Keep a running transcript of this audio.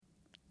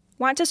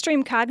Want to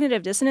stream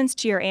Cognitive Dissonance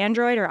to your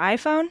Android or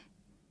iPhone?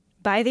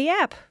 Buy the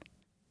app.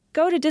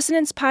 Go to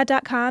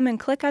dissonancepod.com and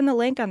click on the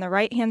link on the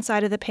right-hand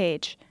side of the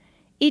page.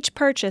 Each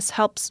purchase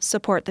helps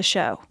support the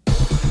show.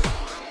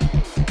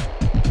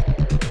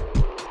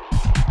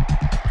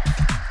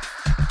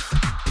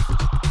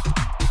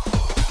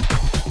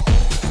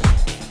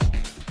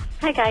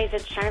 Hi guys,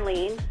 it's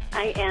Charlene.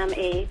 I am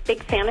a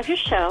big fan of your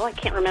show. I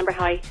can't remember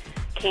how I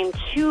came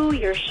to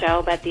your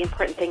show, but the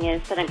important thing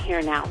is that I'm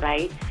here now,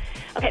 right?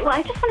 Okay, well,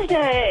 I just wanted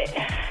to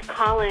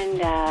call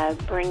and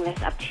bring this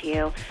up to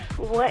you.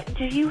 What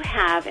do you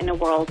have in a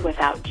world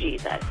without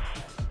Jesus?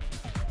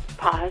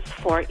 Pause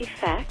for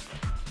effect.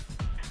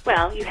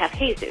 Well, you have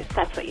Jesus.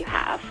 That's what you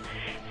have.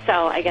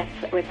 So I guess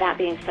with that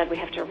being said, we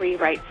have to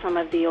rewrite some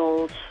of the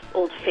old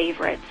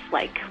favorites,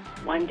 like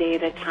One Day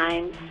at a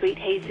Time, Sweet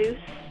Jesus.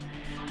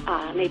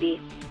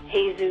 Maybe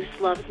Jesus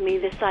Loves Me,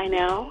 This I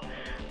Know.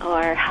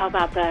 Or how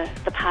about the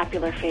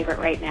popular favorite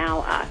right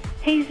now,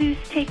 Jesus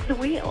Take the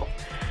Wheel.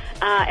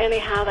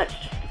 Anyhow, that's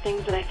just the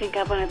things that I think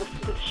of when I listen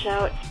to the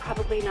show. It's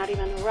probably not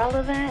even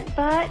relevant,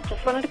 but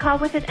just wanted to call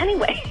with it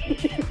anyway.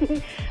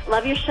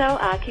 Love your show.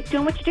 Keep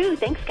doing what you do.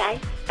 Thanks, guys.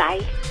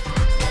 Bye.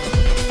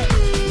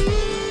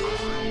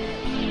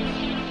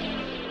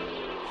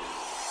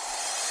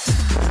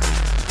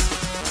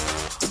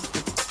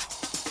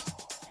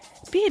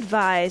 Be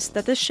advised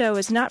that this show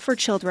is not for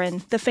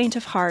children, the faint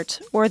of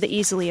heart, or the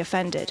easily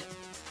offended.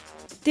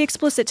 The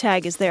explicit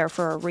tag is there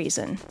for a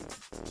reason.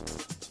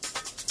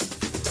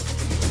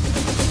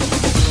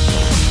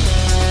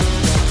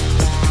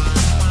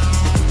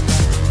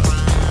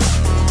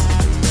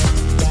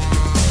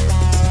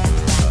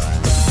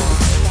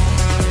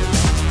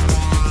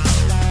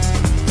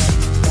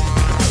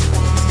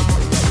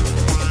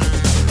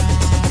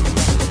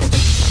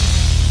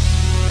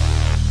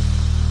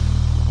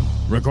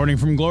 Recording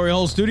from Glory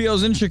Hole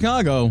Studios in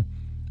Chicago,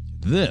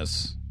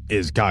 this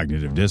is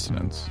Cognitive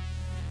Dissonance.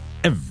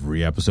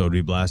 Every episode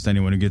we blast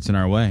anyone who gets in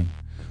our way.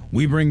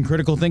 We bring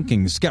critical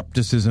thinking,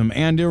 skepticism,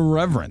 and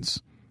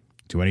irreverence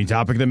to any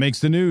topic that makes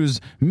the news,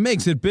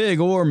 makes it big,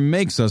 or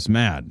makes us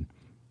mad.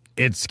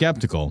 It's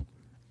skeptical,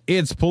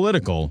 it's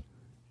political,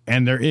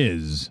 and there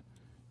is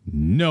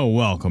no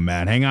welcome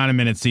mat. Hang on a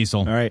minute,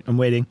 Cecil. All right, I'm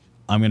waiting.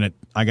 I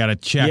gotta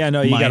check you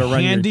gotta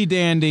run handy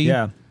dandy.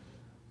 Yeah.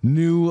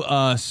 New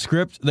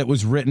script that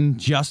was written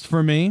just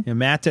for me. Yeah,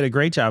 Matt did a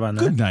great job on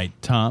that. Good night,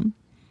 Tom.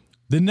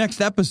 The next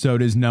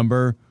episode is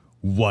number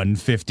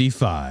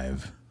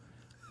 155.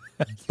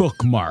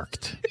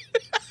 Bookmarked.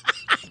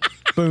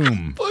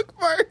 Boom.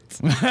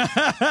 Bookmarked.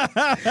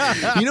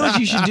 You know what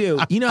you should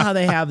do? You know how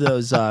they have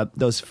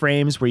those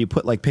frames where you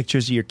put like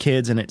pictures of your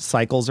kids and it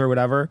cycles or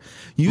whatever?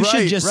 You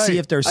should just see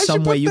if there's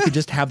some way you could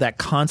just have that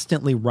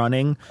constantly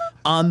running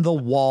on the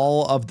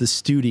wall of the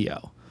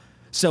studio.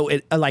 So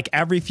it like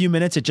every few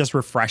minutes it just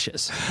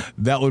refreshes.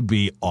 That would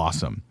be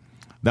awesome.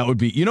 That would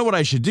be, you know what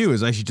I should do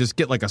is I should just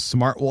get like a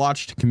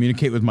smartwatch to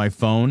communicate with my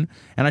phone,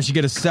 and I should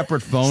get a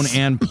separate phone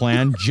and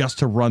plan just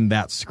to run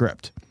that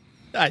script.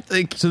 I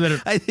think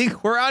I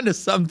think we're onto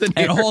something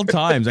here. At all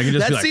times. I can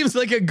just that seems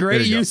like a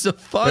great use of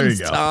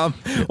funds, Tom.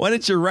 Why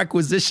don't you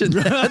requisition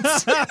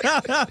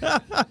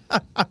that?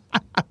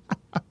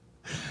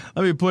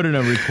 Let me put in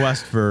a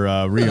request for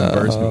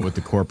reimbursement with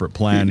the corporate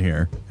plan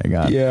here. Hang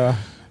on.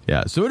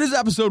 Yeah, so it is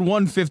episode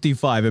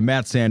 155, and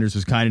Matt Sanders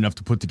was kind enough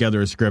to put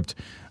together a script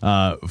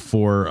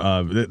for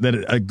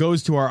that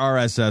goes to our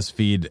RSS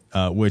feed,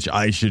 which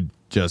I should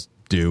just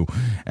do,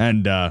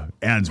 and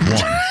adds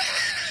one.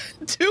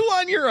 Two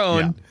on your own.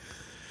 Yeah.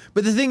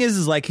 But the thing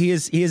is like he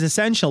has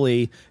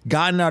essentially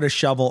gotten out a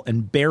shovel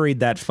and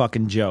buried that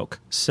fucking joke.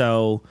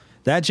 So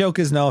that joke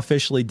is now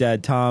officially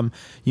dead, Tom.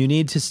 You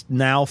need to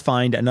now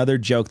find another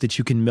joke that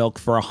you can milk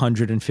for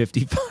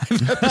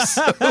 155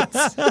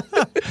 episodes.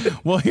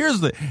 Well, here's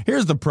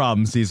the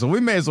problem, Cecil. We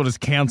may as well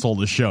just cancel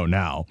the show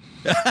now.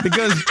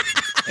 Because,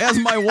 as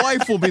my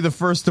wife will be the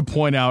first to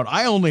point out,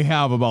 I only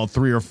have about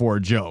 3 or 4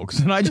 jokes,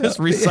 and I just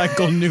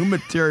recycle new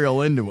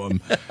material into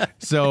them.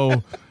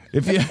 So,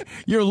 if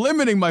you're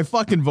limiting my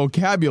fucking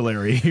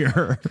vocabulary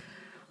here.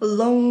 A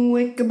long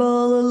wake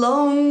ball, a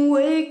long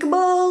wake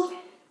ball.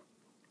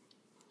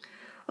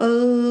 A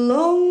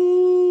long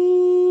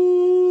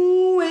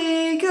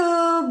wake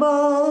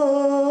ball.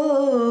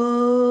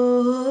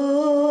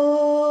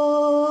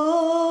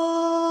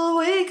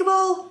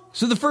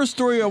 So the first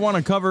story I want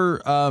to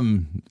cover,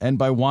 and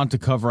by want to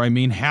cover, I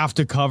mean have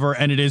to cover,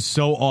 and it is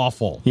so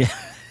awful. Yeah,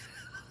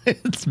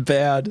 it's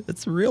bad.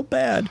 It's real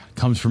bad.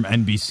 Comes from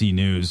NBC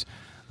News.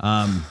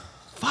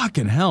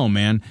 Fucking hell,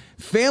 man.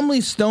 Family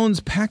stones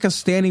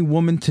Pakistani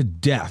woman to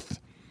death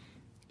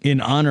in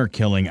honor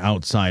killing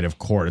outside of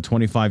court. A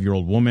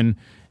 25-year-old woman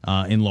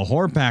in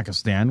Lahore,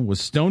 Pakistan,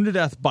 was stoned to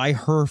death by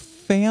her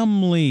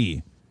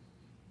family.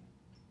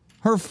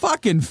 Her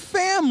fucking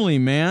family,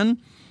 man.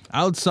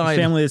 Outside,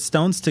 the family that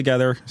stones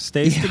together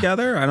stays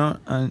together.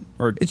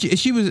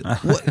 She was.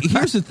 Well,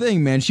 here's the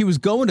thing, man. She was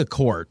going to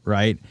court,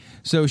 right?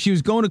 So she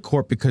was going to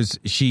court because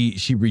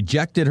she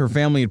rejected her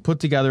family had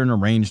put together an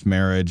arranged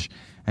marriage.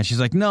 And she's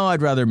like, no,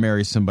 I'd rather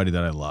marry somebody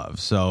that I love.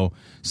 So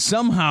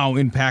somehow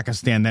in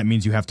Pakistan, that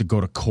means you have to go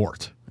to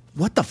court.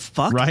 What the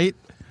fuck? Right?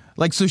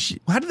 Like, so she...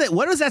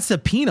 What does that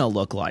subpoena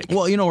look like?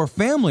 Well, her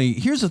family...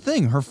 Here's the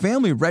thing. Her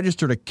family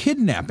registered a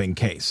kidnapping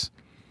case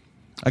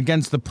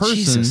against the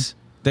person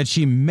that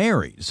she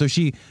married. So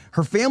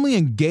her family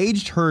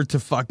engaged her to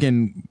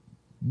fucking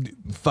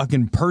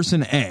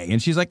person A.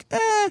 And she's like,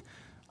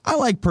 I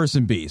like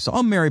person B, so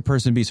I'll marry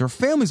person B. So her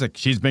family's like,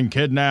 she's been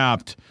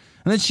kidnapped.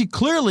 And then she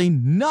clearly,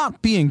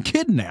 not being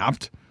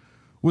kidnapped,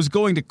 was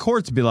going to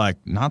court to be like,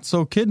 not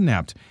so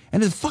kidnapped.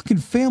 And his fucking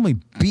family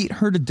beat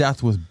her to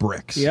death with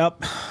bricks.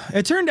 Yep.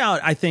 It turned out,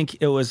 I think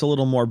it was a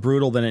little more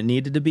brutal than it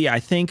needed to be. I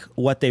think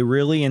what they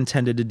really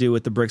intended to do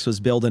with the bricks was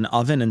build an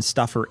oven and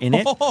stuff her in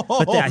it.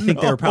 But I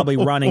think they were probably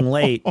running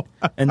late,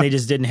 and they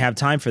just didn't have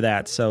time for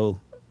that. So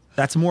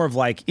that's more of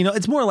like,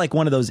 it's more like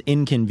one of those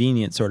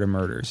inconvenient sort of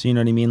murders. You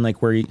know what I mean?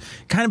 Like where you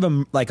kind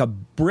of like a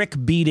brick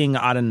beating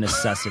out of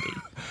necessity.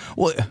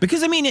 Well,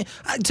 because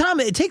Tom,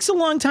 it takes a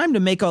long time to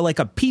make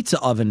a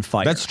pizza oven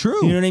fire. That's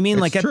true. You know what I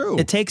mean? That's true.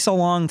 It takes a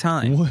long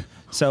time. What?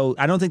 So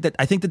I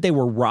think that they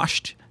were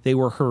rushed. They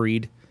were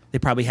hurried. They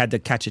probably had to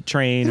catch a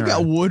train. They've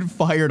got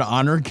wood-fired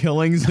honor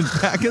killings in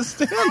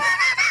Pakistan.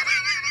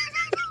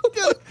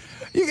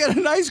 You get a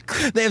nice...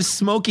 They have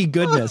smoky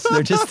goodness.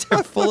 They're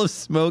full of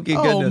smoky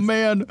goodness. Oh,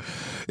 man.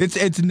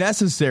 It's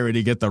necessary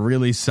to get the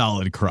really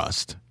solid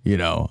crust,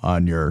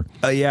 on your...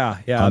 yeah,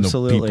 on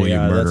absolutely. The people you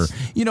murder.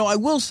 I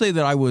will say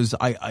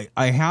that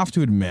I have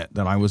to admit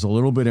that I was a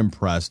little bit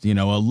impressed. A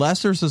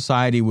lesser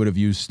society would have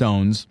used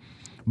stones,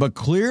 but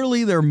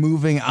clearly they're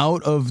moving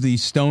out of the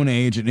Stone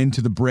Age and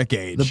into the Brick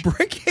Age. The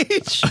Brick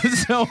Age?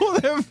 So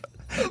they've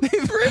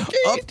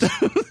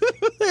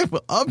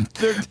upped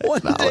their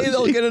technology. One day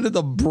they'll get into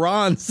the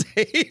Bronze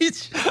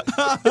Age.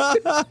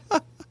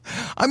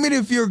 I mean,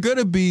 if you're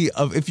gonna be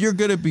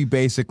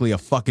basically a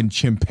fucking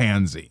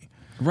chimpanzee,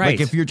 right? Like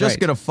if you're just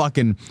gonna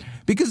fucking,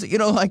 because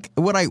like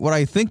when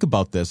I think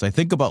about this, I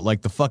think about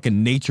like the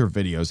fucking nature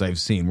videos I've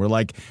seen where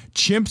like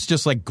chimps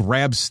just like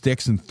grab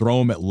sticks and throw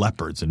them at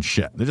leopards and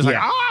shit. They're just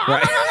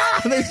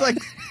and they just like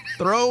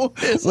throw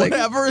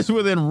whatever is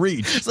within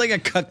reach. It's like a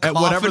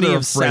cacophony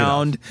of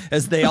sound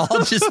as they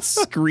all just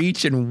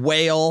screech and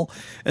wail,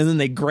 and then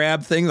they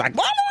grab things like.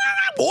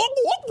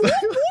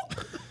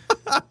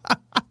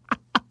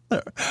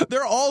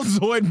 They're all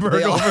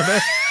Zoidberg over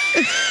there.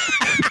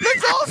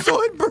 That's all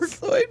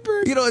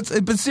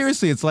Zoidberg. But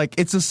seriously,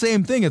 it's the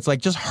same thing. It's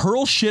like just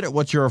hurl shit at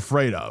what you're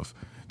afraid of.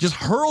 Just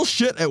hurl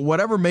shit at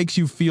whatever makes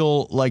you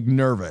feel like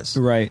nervous.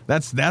 Right.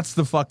 That's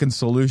the fucking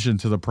solution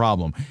to the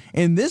problem.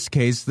 In this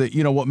case,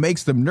 what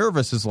makes them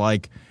nervous is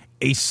like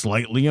a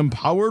slightly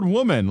empowered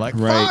woman. Like,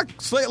 fuck,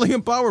 slightly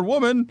empowered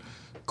woman.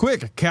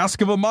 Quick,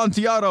 cask of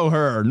Amontillado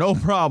her, no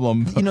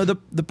problem.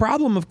 The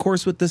problem, of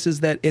course, with this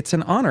is that it's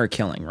an honor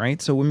killing,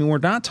 right? So we're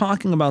not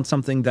talking about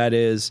something that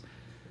is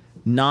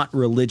not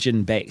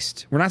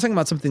religion-based. We're not talking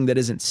about something that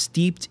isn't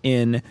steeped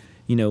in,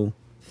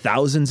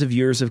 thousands of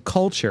years of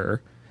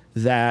culture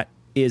that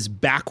is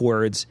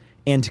backwards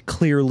and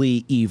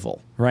clearly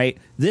evil, right?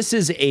 This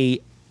is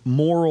a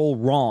moral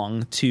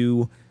wrong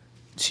to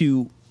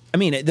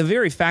the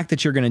very fact that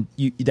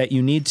that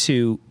you need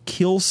to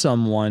kill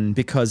someone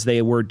because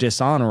they were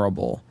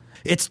dishonorable.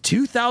 It's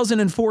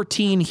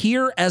 2014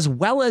 here as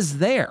well as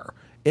there.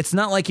 It's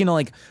not like,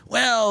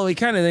 well, we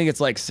kind of think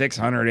it's like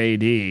 600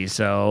 AD.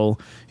 So,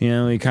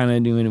 we kind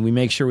of do it. We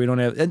make sure we don't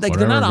have, like,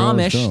 they're not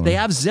Amish. They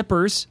have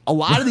zippers. A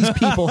lot of these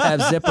people have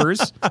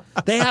zippers.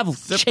 They have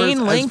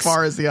chain links. As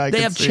far as the eye they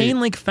can have see. chain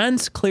link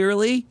fence,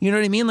 clearly. You know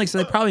what I mean? Like, so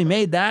they probably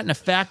made that in a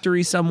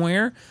factory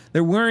somewhere.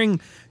 They're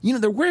wearing, you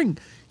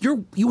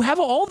have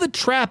all the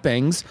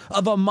trappings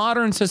of a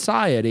modern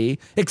society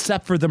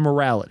except for the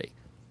morality.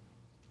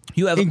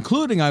 You have,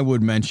 including, I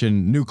would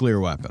mention, nuclear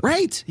weapons.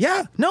 Right.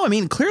 Yeah. No, I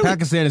mean, clearly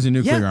Pakistan is a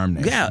nuclear armed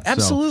nation. Yeah,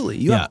 absolutely.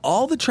 You have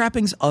all the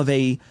trappings of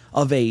a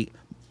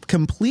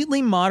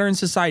completely modern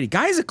society.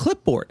 Guy has a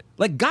clipboard.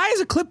 Like, guy has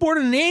a clipboard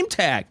and a name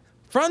tag.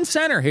 Front and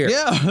center here.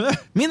 Yeah. I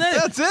mean,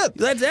 that's it.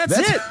 That's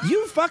it.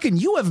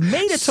 You have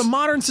made it to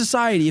modern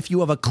society if you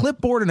have a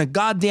clipboard and a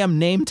goddamn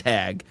name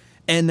tag.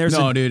 And there's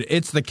dude,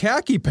 it's the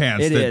khaki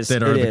pants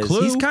that are the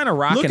clue. He's kind of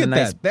rocking. Look at a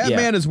nice, that. That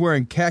man is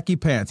wearing khaki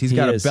pants. He's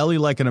got a belly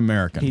like an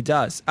American. He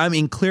does. I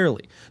mean,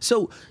 clearly.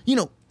 So,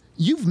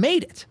 you've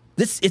made it.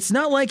 It's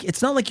not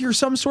like you're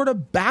some sort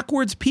of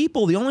backwards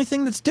people. The only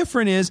thing that's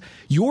different is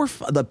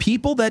the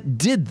people that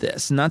did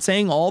this. I'm not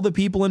saying all the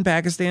people in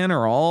Pakistan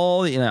are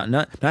all,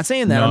 not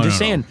saying that. I'm just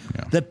saying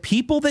the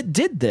people that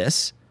did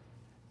this,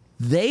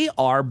 they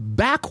are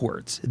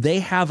backwards. They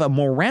have a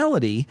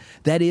morality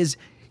that is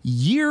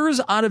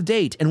years out of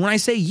date. And when I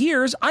say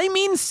years, I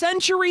mean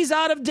centuries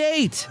out of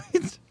date.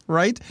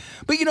 Right?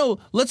 But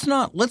let's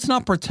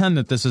not pretend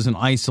that this is an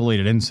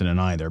isolated incident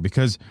either,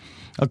 because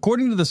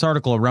according to this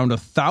article, around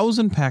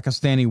 1,000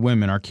 Pakistani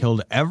women are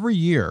killed every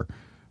year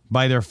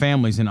by their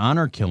families in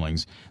honor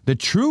killings. The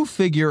true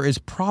figure is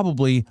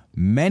probably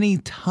many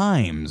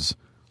times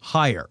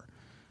higher.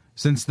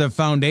 Since the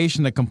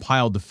foundation that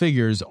compiled the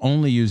figures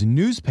only used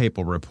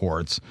newspaper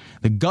reports,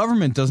 the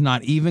government does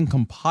not even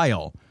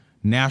compile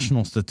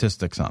national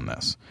statistics on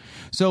this.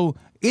 So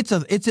it's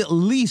at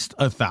least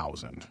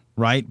 1,000,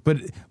 right? But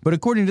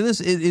according to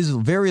this, it is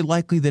very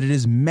likely that it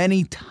is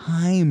many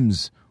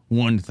times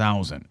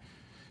 1,000.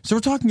 So we're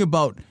talking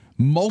about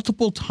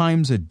multiple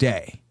times a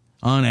day,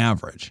 on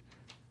average,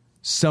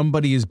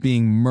 somebody is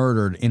being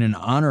murdered in an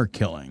honor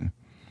killing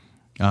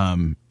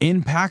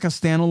in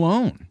Pakistan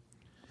alone.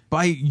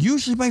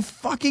 Usually by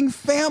fucking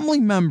family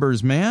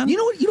members, man. You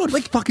know what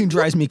like fucking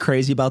drives me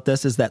crazy about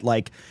this is that,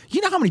 like, you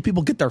know how many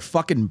people get their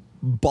fucking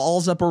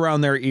balls up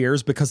around their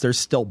ears because they're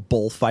still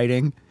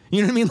bullfighting?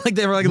 You know what I mean? Like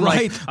they were like,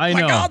 right? I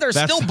know. God,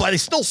 they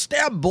still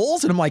stab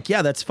bulls, and I'm like,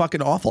 yeah, that's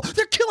fucking awful.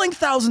 They're killing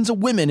thousands of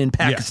women in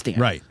Pakistan.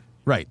 Yeah,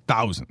 right,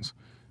 thousands.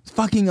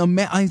 Fucking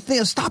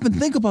stop and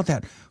think about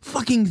that.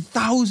 Fucking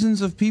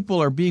thousands of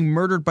people are being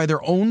murdered by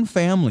their own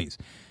families.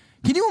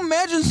 Can you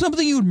imagine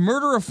something you'd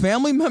murder a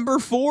family member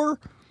for?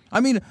 I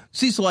mean,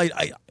 Cecil,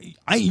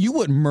 you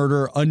wouldn't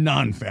murder a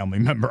non-family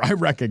member. I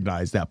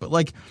recognize that. But,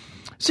 like,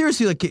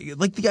 seriously,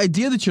 like the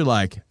idea that you're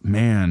like,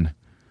 man,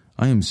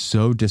 I am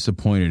so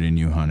disappointed in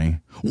you, honey.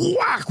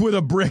 Whack with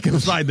a brick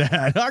inside the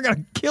head. I got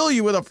to kill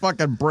you with a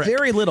fucking brick.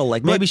 Very little.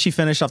 Like, maybe she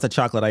finished off the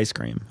chocolate ice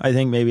cream. I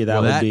think maybe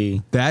that would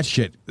be. That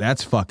shit,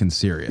 that's fucking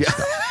serious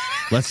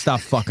stuff. Let's stop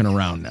fucking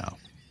around now.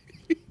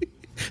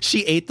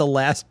 She ate the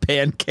last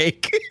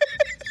pancake.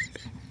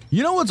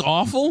 You know what's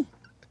awful?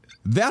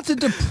 That's a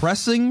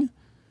depressing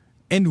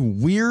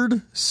and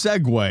weird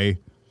segue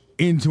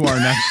into our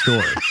next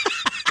story.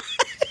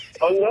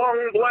 A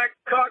long black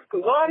cock,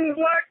 long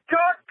black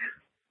cock.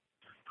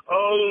 A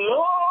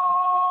long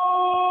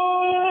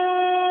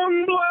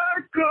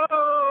black cock,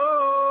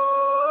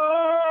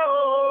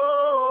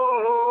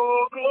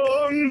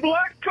 long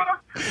black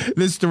cock.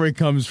 This story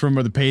comes from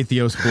the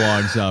Pathos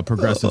blog's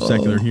progressive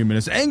secular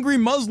humanist. Angry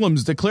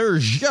Muslims declare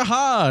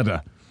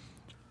jihad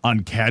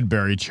on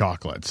Cadbury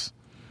chocolates.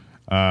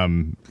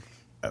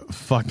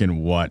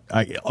 Fucking what?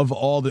 Of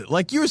all the,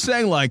 like you were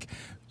saying, like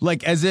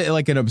as it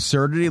like an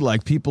absurdity,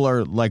 like people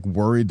are like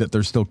worried that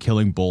they're still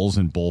killing bulls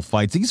in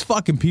bullfights. These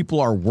fucking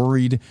people are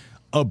worried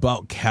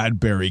about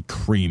Cadbury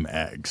cream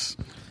eggs,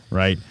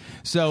 right?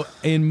 So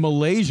in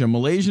Malaysia,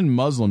 Malaysian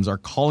Muslims are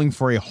calling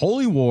for a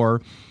holy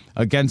war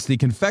against the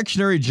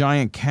confectionery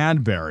giant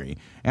Cadbury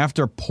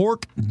after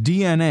pork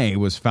DNA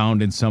was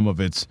found in some of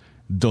its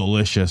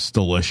delicious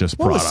products.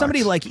 Was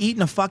somebody like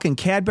eating a fucking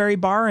Cadbury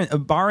bar in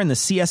the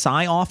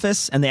CSI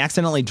office and they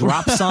accidentally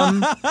drop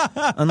some?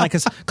 And like,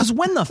 because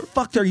when the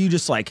fuck are you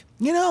just like,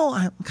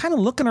 I'm kind of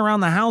looking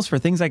around the house for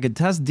things I could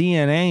test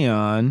DNA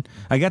on.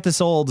 I got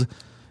this old,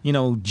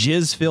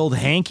 jizz-filled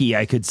hanky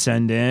I could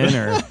send in,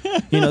 or,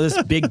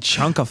 this big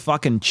chunk of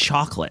fucking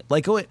chocolate.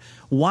 Like,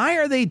 why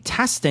are they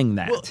testing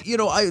that? Well,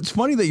 it's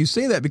funny that you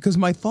say that, because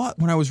my thought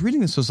when I was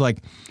reading this was like,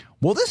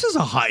 well, this is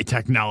a high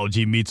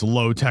technology meets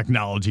low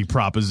technology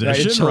proposition,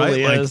 right? It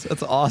totally right? is.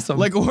 That's awesome.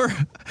 Like, or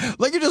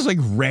like you're just like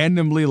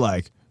randomly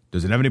like,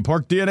 does it have any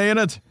pork DNA in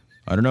it?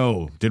 I don't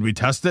know. Did we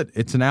test it?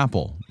 It's an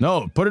apple.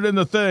 No, put it in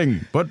the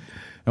thing.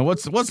 And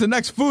what's the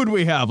next food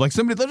we have? Like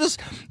somebody,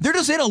 they're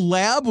just in a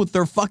lab with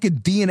their fucking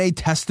DNA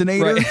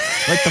testinator, right.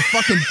 Like the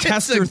fucking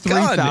Tester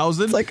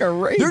 3000. It's like a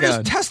ray They're gun.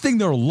 just testing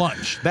their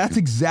lunch. That's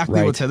exactly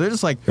right. what's happening. They're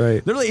just like,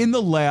 right. They're like in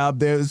the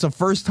lab. It's the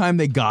first time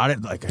they got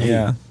it. Like, hey,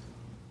 yeah.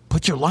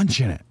 Put your lunch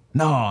in it.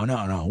 No.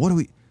 What do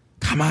we?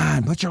 Come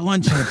on, put your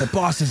lunch in it. The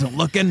boss isn't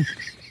looking.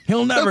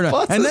 He'll never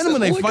know. And then when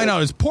they find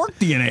out it's pork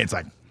DNA, it's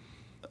like,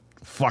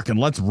 fucking,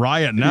 let's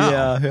riot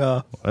now.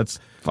 Yeah. Let's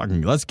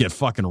get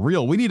fucking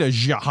real. We need a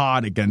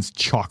jihad against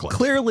chocolate.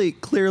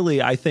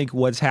 Clearly, I think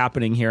what's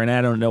happening here, and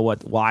I don't know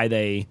why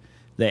they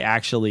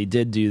actually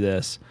did do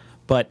this,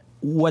 but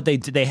what they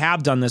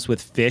have done this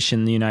with fish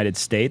in the United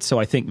States. So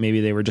I think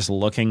maybe they were just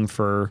looking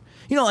for,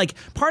 like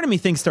part of me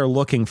thinks they're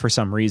looking for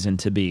some reason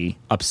to be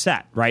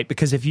upset, right?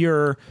 Because if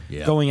you're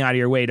going out of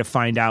your way to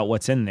find out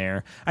what's in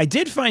there, I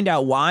did find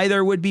out why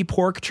there would be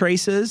pork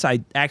traces.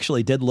 I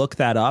actually did look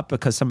that up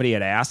because somebody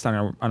had asked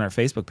on our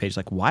Facebook page,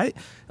 like, why,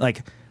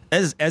 like,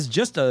 as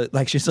just a,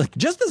 like, she's like,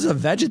 just as a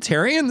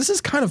vegetarian, this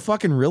is kind of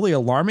fucking really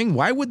alarming.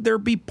 Why would there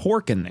be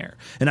pork in there?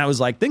 And I was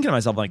like thinking to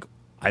myself, like,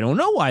 I don't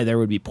know why there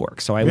would be pork.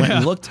 So I went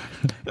and looked,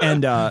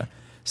 and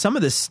some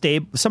of the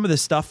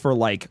stuff for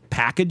like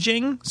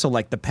packaging. So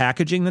like the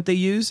packaging that they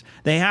use,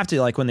 they have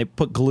to, like when they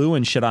put glue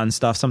and shit on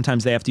stuff,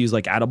 sometimes they have to use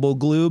like edible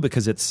glue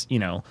because it's,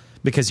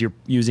 because you're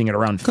using it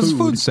around food. Because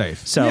food's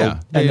safe. So and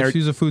they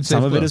use a food safe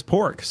some of glue. it is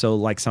pork. So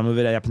like some of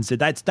it happens to,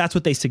 that's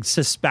what they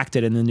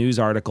suspected in the news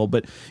article.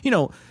 But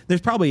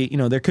there's probably,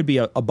 there could be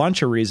a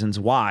bunch of reasons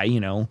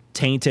why,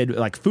 tainted,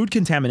 like food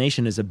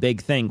contamination is a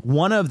big thing.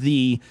 One of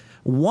the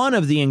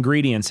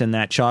ingredients in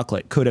that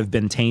chocolate could have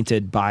been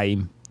tainted by,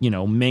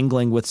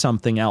 mingling with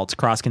something else.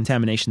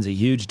 Cross-contamination is a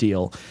huge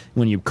deal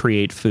when you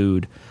create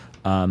food.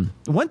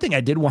 One thing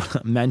I did want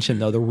to mention,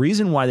 though, the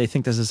reason why they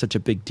think this is such a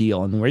big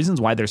deal and the reasons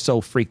why they're so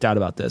freaked out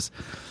about this,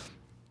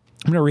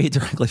 I'm going to read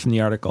directly from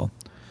the article.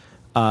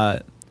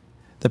 The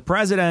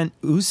president,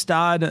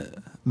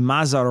 Ustad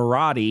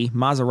Maserati,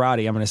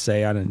 I'm going to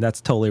say,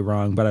 that's totally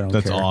wrong, but I don't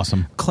care. That's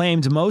awesome.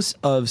 Claimed most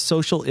of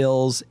social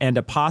ills and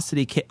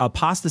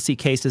apostasy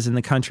cases in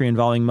the country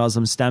involving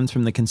Muslims stemmed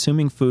from the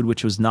consuming food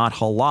which was not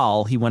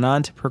halal. He went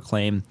on to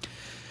proclaim,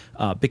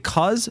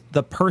 because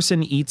the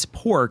person eats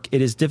pork,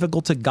 it is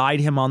difficult to guide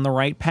him on the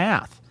right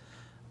path.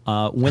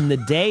 When the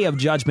day of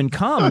judgment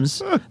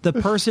comes, the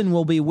person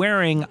will be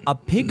wearing a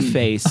pig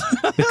face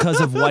because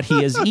of what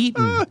he has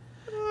eaten.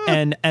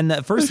 And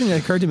the first thing that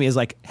occurred to me is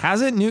like,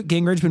 hasn't Newt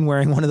Gingrich been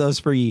wearing one of those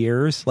for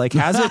years? Like,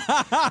 hasn't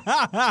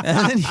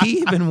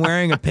he been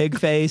wearing a pig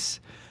face?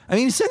 I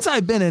mean, since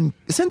I've been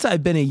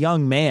a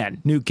young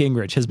man, Newt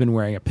Gingrich has been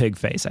wearing a pig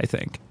face, I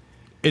think.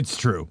 It's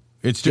true.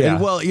 It's true. Yeah.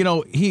 Well,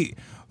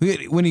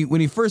 when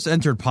he first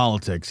entered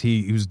politics,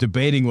 he was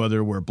debating whether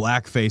to wear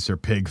blackface or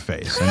pig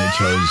face, and he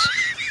chose.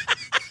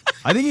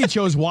 I think he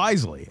chose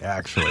wisely,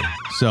 actually.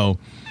 So,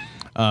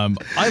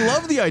 I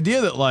love the idea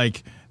that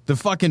like the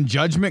fucking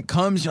judgment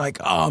comes. You're like,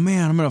 oh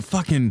man, I'm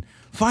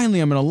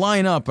gonna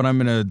line up and I'm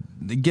gonna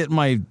get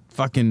my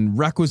fucking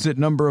requisite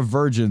number of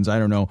virgins. I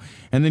don't know,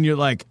 and then you're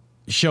like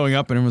showing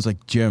up and everyone's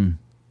like, Jim,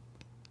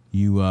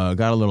 you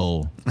got a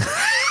little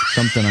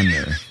something on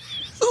your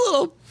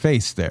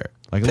face there.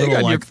 Like a Pig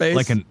little on your like face?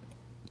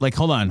 like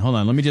hold on,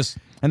 let me just,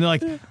 and they're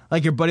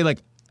like your buddy like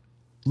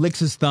licks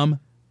his thumb.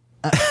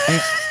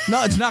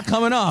 No, it's not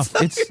coming off.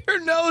 It's your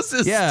nose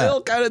is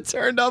still kind of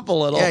turned up a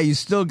little. Yeah, you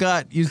still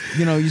got a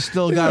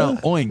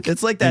oink.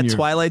 It's like that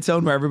Twilight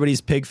Zone where everybody's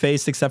pig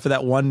faced except for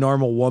that one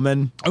normal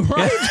woman.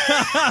 Right?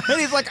 And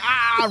he's like,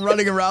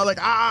 running around like,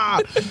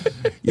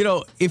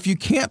 if you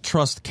can't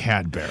trust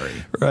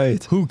Cadbury,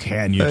 right? Who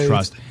can you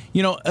trust?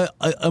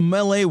 A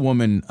Malay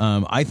woman,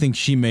 I think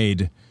she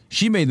made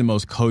the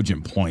most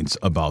cogent points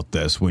about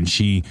this when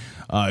she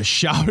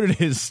shouted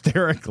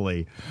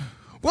hysterically,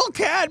 "Will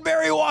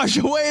Cadbury wash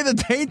away the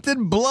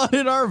tainted blood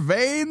in our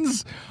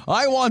veins?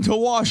 I want to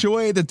wash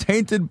away the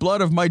tainted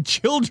blood of my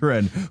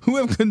children who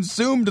have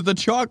consumed the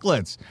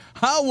chocolates.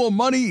 How will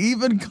money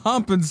even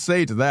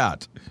compensate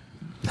that?"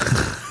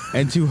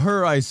 And to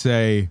her I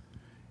say,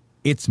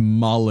 it's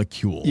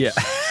molecules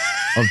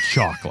of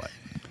chocolate.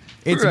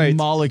 It's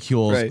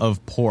molecules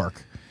of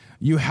pork.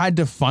 You had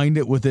to find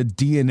it with a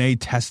DNA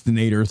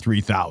Testinator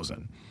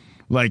 3000.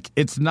 Like,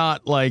 it's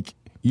not like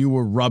you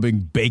were rubbing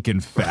bacon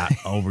fat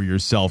over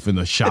yourself in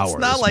the shower. It's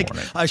not like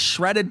a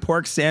shredded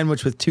pork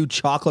sandwich with 2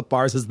 chocolate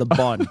bars as the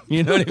bun.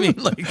 You know what I mean?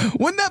 Like,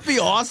 wouldn't that be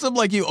awesome?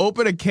 Like, you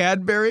open a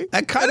Cadbury.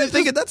 I kind of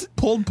think that's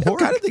pulled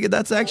pork. I kind of think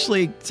that's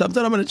actually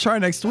something I'm going to try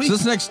next week. So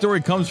this next story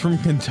comes from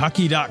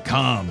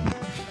Kentucky.com.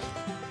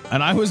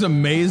 And I was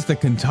amazed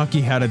that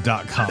Kentucky had a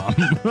 .com.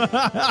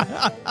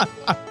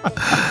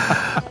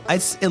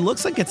 It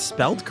looks like it's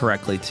spelled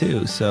correctly,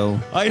 too, so...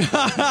 I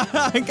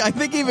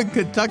think even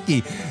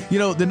Kentucky...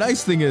 the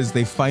nice thing is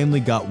they finally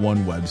got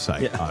one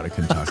website out of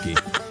Kentucky.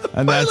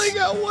 And finally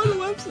got one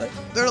website.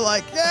 They're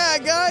like, yeah,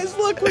 guys,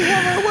 look, we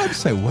have our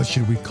website. What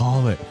should we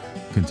call it?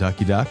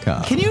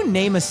 Kentucky.com. Can you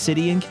name a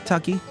city in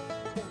Kentucky?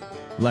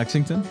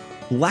 Lexington?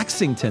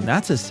 Lexington,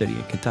 that's a city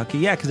in Kentucky.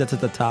 Yeah, because that's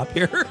at the top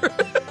here.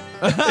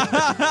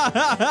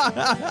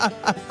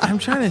 I'm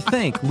trying to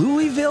think.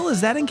 Louisville,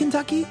 is that in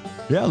Kentucky?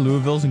 Yeah,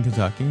 Louisville's in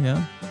Kentucky.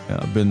 Yeah,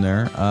 I've been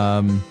there.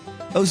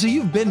 Oh, so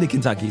you've been to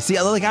Kentucky?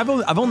 See, like I've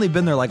only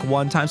been there like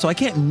one time, so I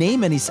can't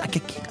name any. I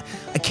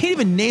can't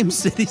even name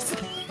cities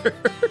there.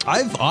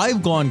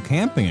 I've gone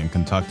camping in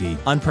Kentucky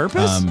on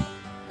purpose.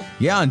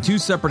 Yeah, on 2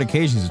 separate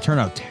occasions. It turned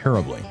out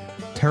terribly.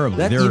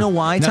 You know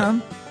why,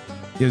 Tom?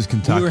 It was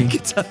Kentucky. You were in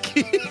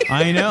Kentucky.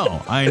 I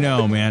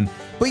know, man.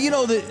 But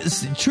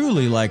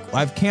truly, like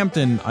I've camped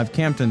in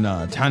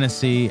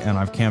Tennessee and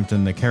I've camped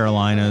in the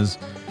Carolinas.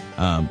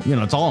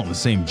 It's all in the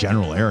same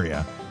general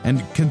area.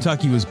 And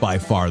Kentucky was by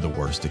far the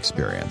worst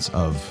experience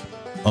of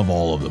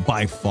all of them,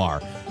 by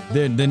far.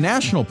 The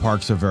national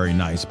parks are very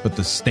nice, but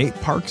the state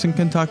parks in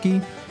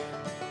Kentucky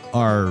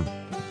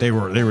they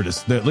were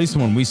just, at least the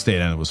one we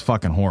stayed in, it was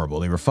fucking horrible.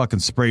 They were fucking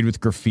sprayed with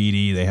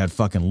graffiti. They had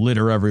fucking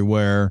litter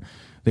everywhere.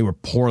 They were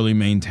poorly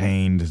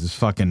maintained. There's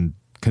fucking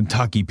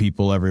Kentucky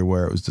people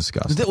everywhere. It was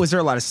disgusting. Was there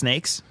a lot of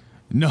snakes?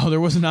 No,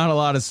 there was not a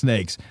lot of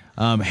snakes.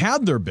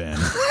 Had there been,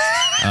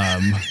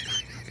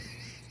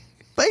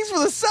 thanks for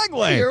the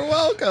segue. You're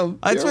welcome.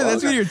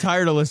 That's when you're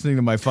tired of listening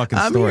to my fucking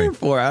story.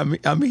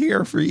 I'm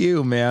here for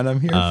you, man. I'm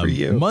here for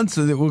you.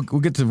 We'll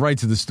get right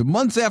to the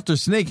months after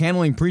snake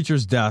handling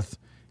preacher's death,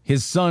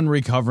 his son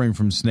recovering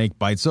from snake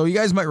bite. So you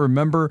guys might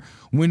remember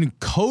when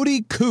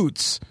Cody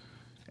Coots,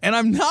 and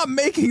I'm not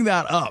making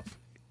that up,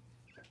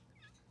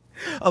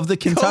 of the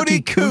Kentucky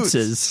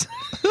Cootses.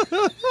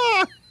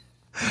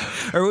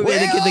 Or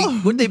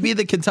wouldn't they be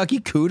the Kentucky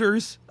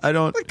Cooters? I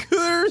don't... The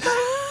Cooters?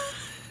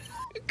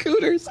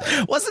 Cooters.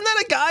 Wasn't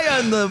that a guy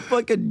on the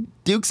fucking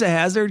Dukes of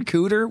Hazzard?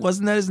 Cooter?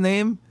 Wasn't that his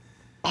name?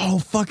 Oh,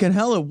 fucking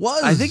hell, it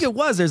was. I think it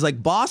was. There's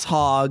like Boss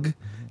Hog.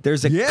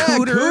 There's a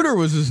Cooter. Cooter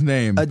was his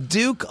name. A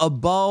Duke, a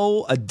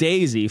Bow, a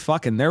Daisy.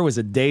 Fucking, there was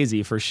a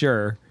Daisy for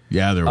sure.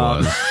 Yeah, there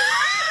was.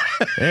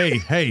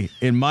 Hey,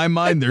 in my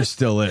mind, there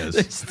still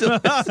is.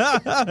 But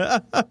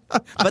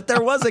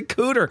there was a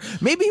cooter.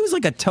 Maybe he was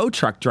like a tow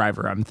truck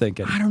driver, I'm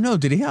thinking. I don't know.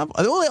 Did he have?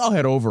 Well, they all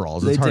had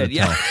overalls. They It's hard did, to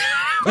yeah. tell.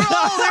 They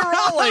were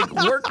all like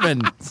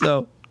workmen.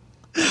 So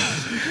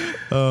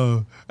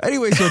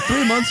Anyway, so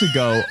 3 months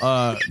ago,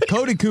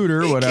 Cody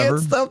Cooter, whatever.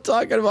 Can't stop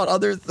talking about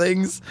other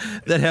things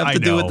that have to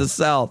do with know. the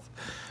South.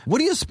 What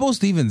are you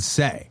supposed to even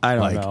say? I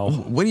don't know.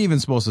 What are you even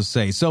supposed to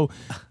say? So,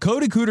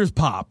 Cody Cooter's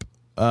pop,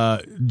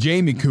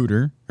 Jamie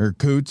Cooter, or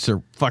Coots,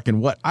 or fucking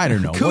what? I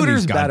don't know. One of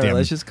Cooter's these better. goddamn-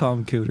 Let's just call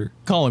him Cooter.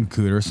 Call him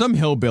Cooter. Some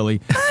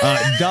hillbilly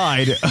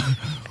died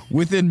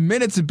within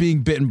minutes of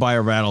being bitten by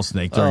a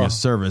rattlesnake during a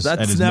service at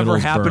That's his never Middlesboro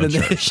happened in the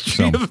church.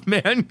 history So, of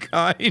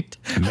mankind.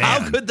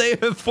 How could they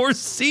have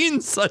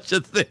foreseen such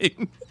a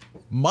thing?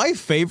 my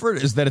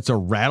favorite is that it's a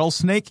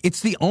rattlesnake.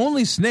 It's the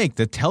only snake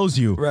that tells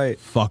you, Right.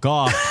 fuck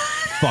off,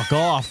 fuck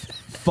off,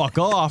 fuck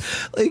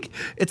off. Like,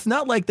 it's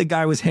not like the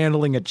guy was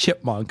handling a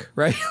chipmunk,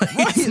 right?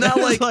 Like, it's not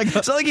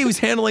It's like he was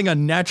handling a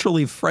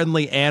naturally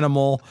friendly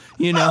animal.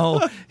 You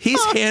know,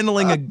 he's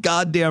handling a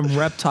goddamn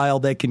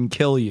reptile that can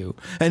kill you,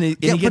 and he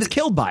gets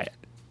killed by it.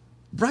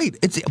 Right.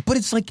 It's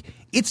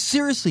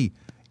seriously,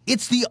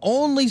 it's the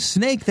only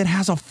snake that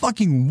has a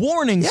fucking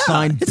warning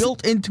sign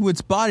built into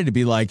its body to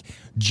be like,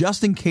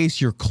 just in case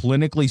you're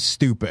clinically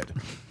stupid.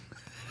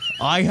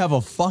 I have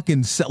a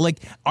fucking like,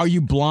 are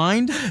you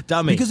blind?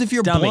 Dummy. Because if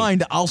you're Dummy.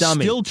 blind, I'll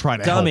Dummy. still try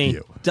to Dummy.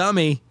 help you.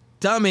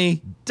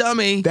 Dummy.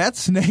 That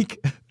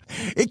snake,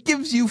 it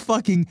gives you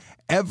fucking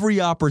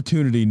every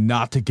opportunity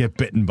not to get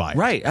bitten by it.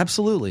 Right.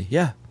 Absolutely.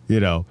 Yeah.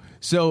 You know?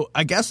 So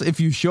I guess if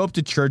you show up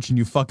to church and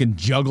you fucking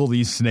juggle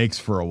these snakes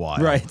for a while.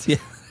 Right. Yeah.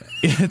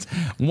 It's,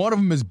 one of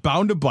them is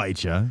bound to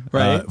bite you.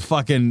 Right.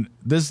 Fucking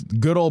this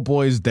good old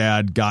boy's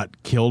dad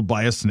got killed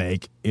by a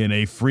snake in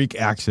a freak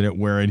accident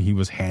wherein he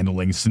was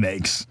handling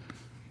snakes.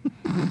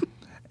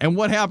 And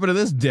what happened to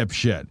this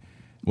dipshit?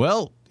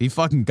 Well, he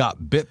fucking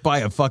got bit by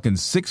a fucking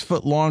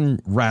 6-foot long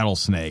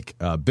rattlesnake.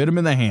 Bit him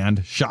in the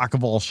hand, shock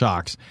of all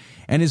shocks.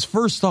 And his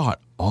first thought,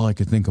 all I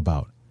could think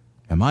about,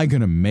 am I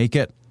going to make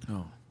it?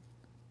 Oh.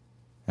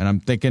 And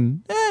I'm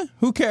thinking,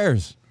 who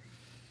cares?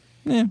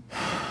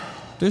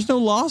 There's no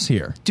loss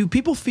here. Do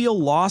people feel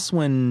lost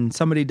when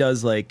somebody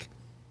does like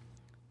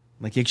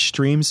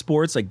extreme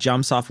sports, like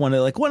jumps off one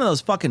of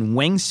those fucking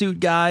wingsuit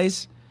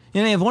guys?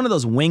 You know, if one of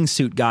those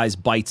wingsuit guys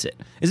bites it,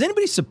 is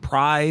anybody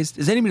surprised?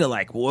 Is anybody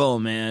like, whoa,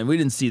 man, we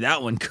didn't see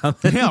that one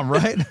coming? Yeah,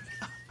 right?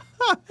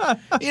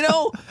 You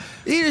know,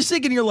 you're just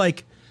thinking, you're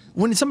like,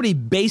 when somebody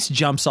base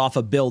jumps off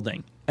a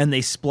building and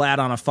they splat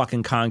on a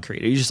fucking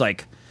concrete, you're just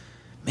like,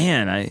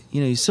 man,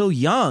 he's so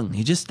young.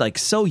 He's just like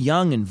so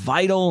young and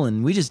vital,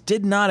 and we just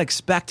did not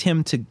expect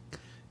him to,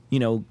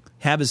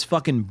 have his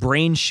fucking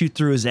brain shoot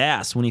through his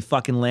ass when he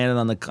fucking landed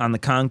on the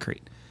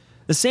concrete.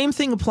 The same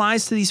thing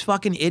applies to these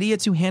fucking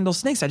idiots who handle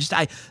snakes.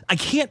 I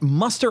can't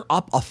muster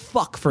up a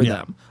fuck for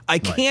them. I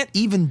can't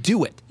even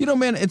do it. You know,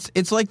 man,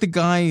 it's like the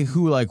guy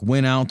who like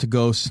went out to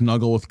go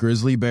snuggle with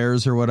grizzly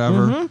bears or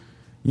whatever. Mm-hmm.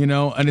 You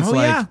know, and it's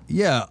I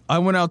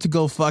went out to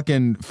go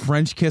fucking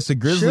French kiss a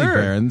grizzly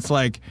bear, and it's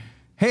like,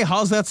 hey,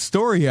 how's that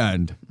story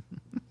end?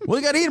 Well,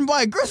 he got eaten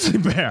by a grizzly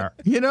bear,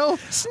 you know?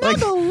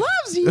 Snuggle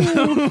loves you.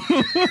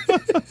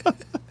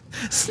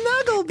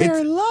 Snuggle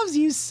Bear loves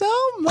you so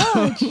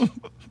much.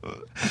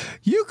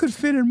 You could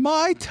fit in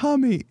my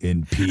tummy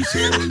in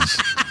pieces.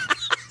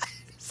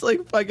 It's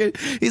like fucking,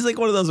 he's like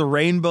one of those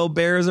rainbow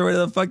bears or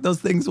whatever the fuck those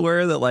things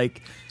were that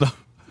like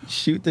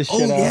shoot the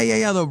shit out.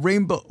 Yeah, the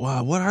rainbow.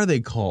 Wow, what are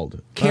they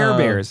called? Care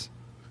Bears.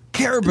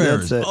 Care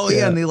Bears. That's it, Oh,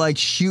 yeah, and they like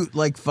shoot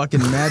like fucking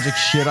magic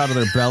shit out of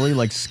their belly,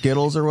 like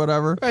Skittles or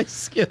whatever. Right,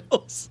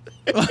 Skittles.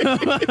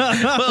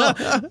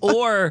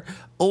 Well,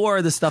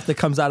 or the stuff that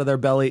comes out of their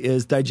belly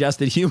is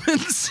digested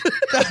humans.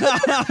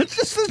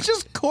 It's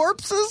just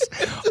corpses.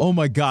 Oh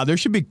my God, there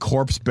should be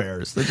corpse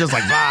bears. They're just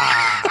like,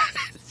 ah.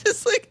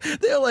 Just like,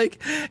 they're like,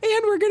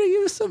 and we're going to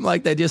use some,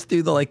 like, they just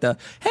do the,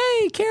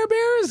 hey, Care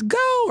Bears,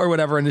 go, or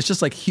whatever. And it's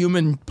just like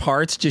human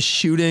parts just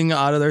shooting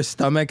out of their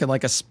stomach and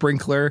like a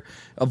sprinkler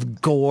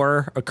of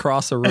gore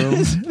across a room.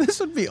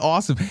 This would be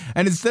awesome.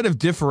 And instead of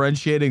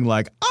differentiating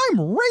like,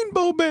 I'm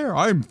Rainbow Bear,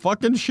 I'm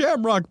fucking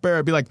Shamrock Bear,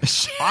 I'd be like,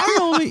 I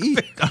only eat...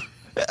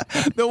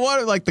 The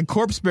one, like the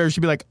corpse bear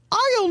should be like,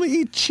 I only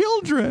eat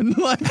children.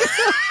 Like,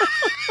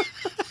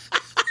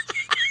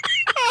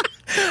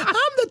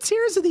 I'm the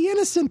tears of the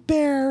innocent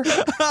bear.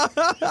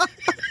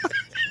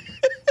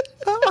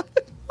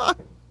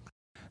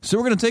 So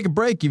we're going to take a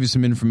break, give you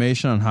some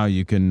information on how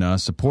you can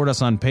support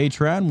us on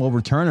Patreon. We'll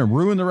return and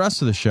ruin the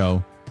rest of the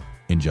show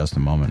in just a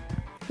moment.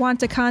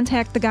 Want to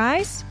contact the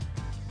guys?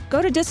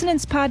 Go to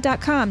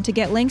dissonancepod.com to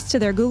get links to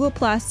their Google+,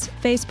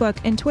 Facebook,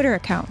 and Twitter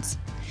accounts.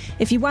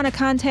 If you want to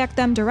contact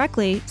them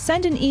directly,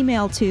 send an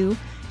email to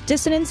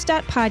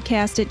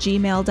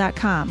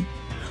dissonance.podcast@gmail.com.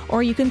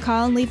 Or you can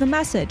call and leave a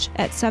message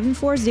at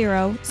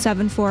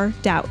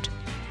 740-74-DOUBT.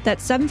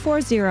 That's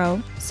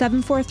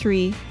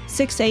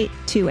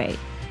 740-743-6828.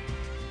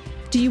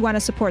 Do you want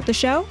to support the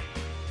show?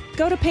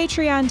 Go to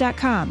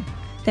patreon.com.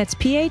 That's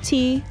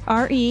patreon.com/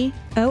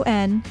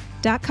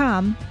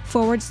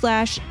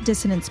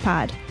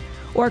 patreon.com/dissonancepod,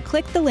 or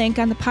click the link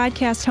on the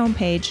podcast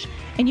homepage,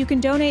 and you can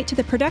donate to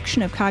the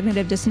production of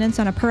Cognitive Dissonance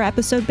on a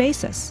per-episode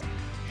basis.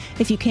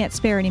 If you can't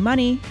spare any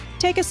money,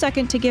 take a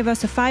second to give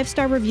us a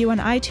 5-star review on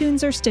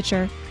iTunes or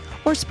Stitcher,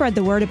 or spread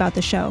the word about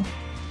the show.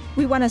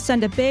 We want to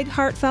send a big,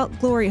 heartfelt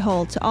glory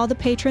hole to all the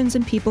patrons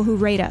and people who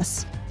rate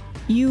us.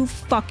 You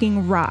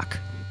fucking rock.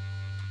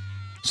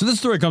 So this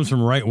story comes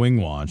from Right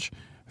Wing Watch.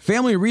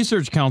 Family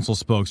Research Council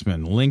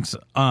spokesman links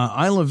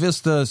Isla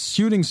Vista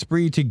shooting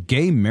spree to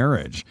gay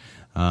marriage.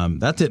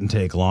 That didn't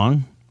take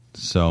long.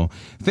 So,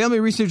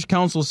 Family Research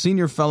Council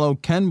senior fellow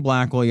Ken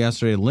Blackwell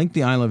yesterday linked the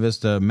Isla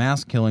Vista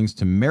mass killings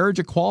to marriage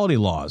equality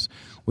laws,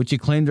 which he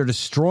claimed are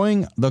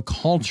destroying the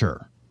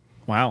culture.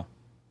 Wow.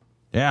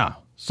 Yeah.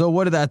 So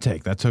what did that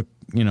take? That took,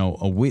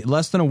 a week,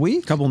 less than a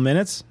week? A couple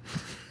minutes?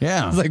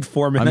 Yeah. It was like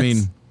 4 minutes. I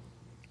mean,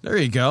 there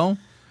you go.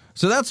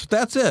 So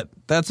that's it.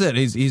 That's it.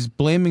 He's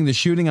blaming the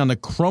shooting on the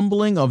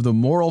crumbling of the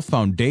moral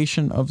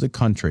foundation of the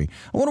country.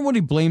 I wonder what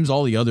he blames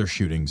all the other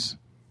shootings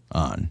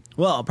on.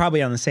 Well,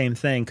 probably on the same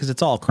thing, because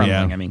it's all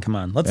crumbling. Yeah. I mean, come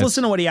on. Let's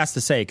listen to what he has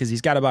to say, because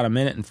he's got about 1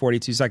 minute and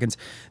 42 seconds.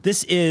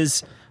 This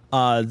is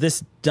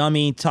this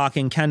dummy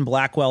talking. Ken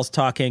Blackwell's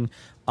talking,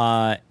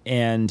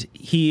 and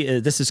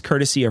this is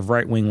courtesy of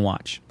Right Wing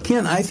Watch.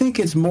 Ken, I think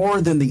it's more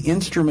than the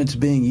instruments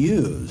being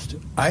used.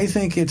 I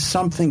think it's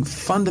something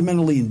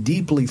fundamentally and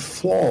deeply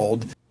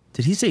flawed.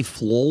 Did he say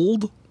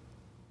flawed?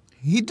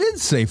 He did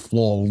say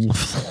flawed.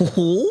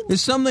 Flawed?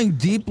 It's something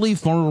deeply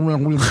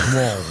fundamentally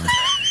flawed.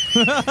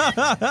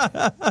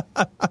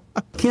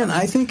 Ken,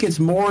 I think it's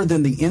more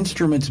than the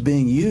instruments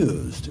being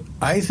used.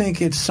 I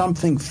think it's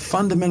something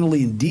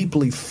fundamentally and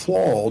deeply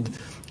flawed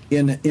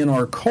in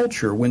our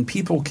culture when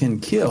people can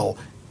kill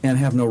and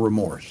have no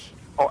remorse.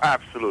 Oh,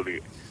 absolutely.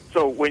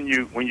 So when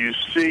you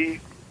see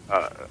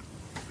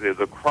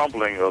the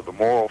crumbling of the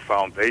moral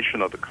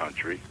foundation of the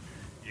country,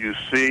 you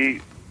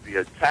see the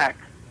attack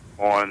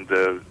on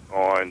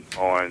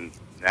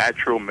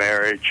natural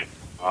marriage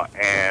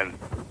and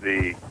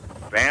the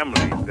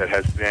family that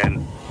has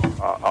been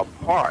a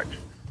part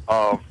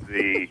of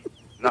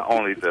not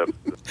only the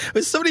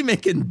was somebody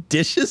making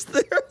dishes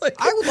there? Like,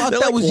 I thought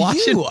that was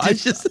washing you.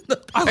 dishes in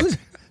the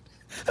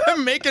they're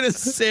making a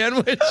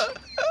sandwich.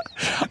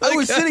 I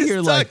was sitting here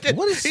like,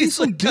 what is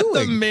Cecil doing?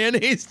 The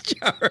mayonnaise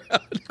jar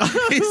out.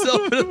 He's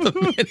opening up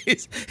the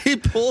mayonnaise. He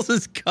pulls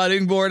his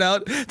cutting board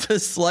out to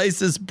slice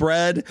his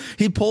bread.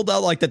 He pulled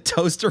out like the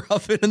toaster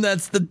oven, and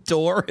that's the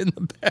door in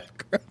the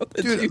background.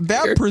 Dude,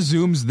 that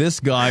presumes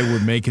this guy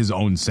would make his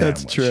own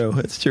sandwich. That's true.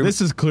 It's true.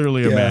 This is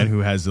clearly a man who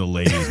has the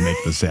ladies make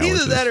the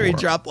sandwiches. Either that or he for him.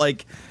 dropped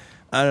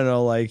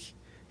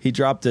he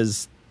dropped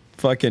his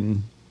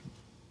fucking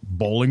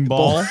bowling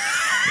ball.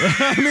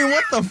 I mean,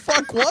 what the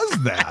fuck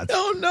was that? I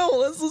don't know.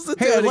 Let's listen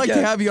to it Hey, I'd again. like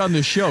to have you on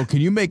the show.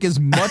 Can you make as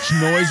much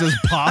noise as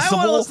possible?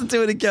 I want to listen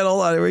to it again.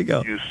 Hold on. Here we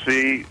go. You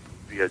see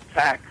the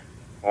attack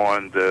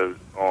on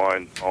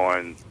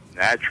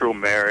natural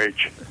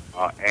marriage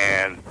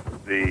and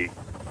the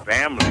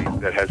family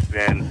that has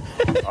been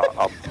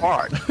a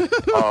part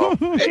of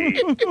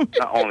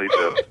not only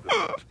the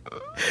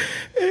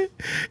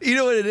You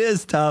know what it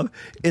is, Tom?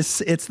 It's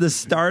the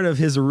start of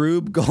his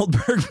Rube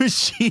Goldberg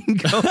machine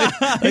going.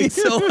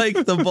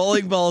 Like the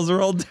bowling balls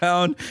rolled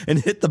down and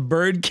hit the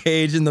bird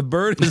cage, and the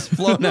bird has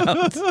flown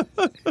out.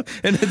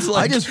 And it's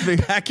like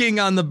pecking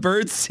on the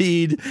bird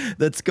seed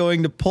that's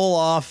going to pull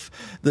off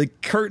the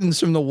curtains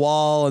from the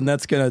wall, and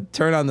that's going to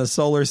turn on the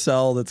solar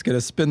cell that's going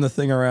to spin the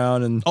thing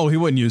around. And he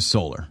wouldn't use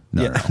solar.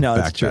 No,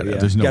 that's true. Yeah.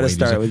 There's no Got to way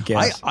start to it with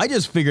gas. I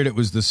just figured it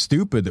was the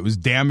stupid that was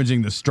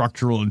damaging the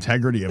structural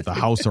integrity of the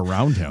house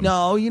around him.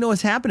 No, you know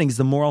what's happening is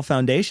the moral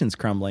foundation's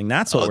crumbling.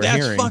 That's what we're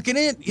hearing. That's fucking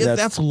it. Yeah,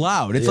 that's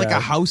loud. It's like a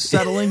house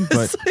settling,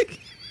 but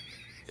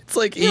it's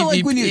like EVP.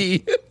 Like when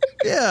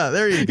yeah,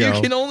 there you go.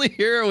 You can only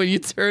hear it when you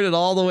turn it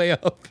all the way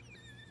up,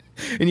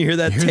 and you hear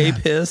that tape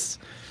hiss.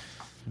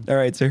 All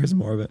right, so here's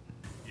more of it.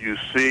 You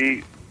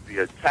see the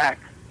attack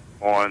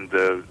on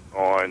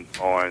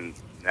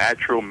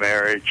natural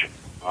marriage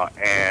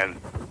and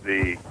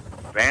the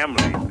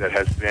family that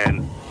has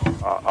been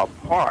a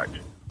part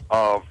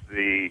of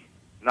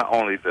not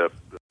only the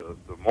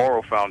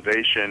moral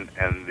foundation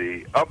and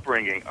the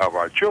upbringing of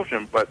our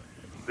children, but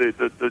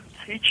the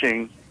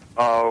teaching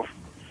of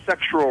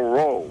sexual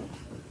roles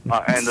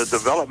and the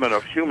development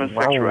of human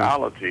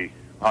sexuality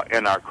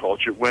in our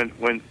culture.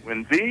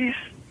 When these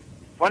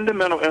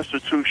fundamental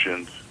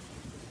institutions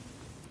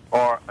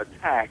are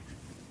attacked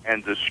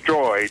and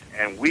destroyed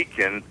and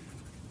weakened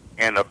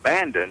and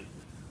abandoned,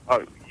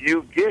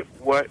 you get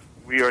what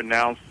we are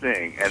now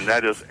seeing, and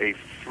that is a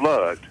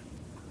flood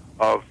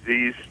of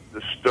these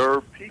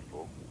disturbed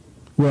people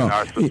in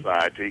our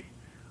society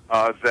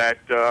that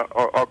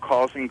are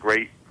causing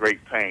great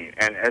pain.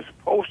 And as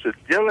opposed to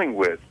dealing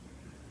with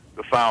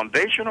the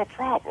foundational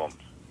problems,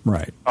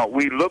 right?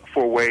 We look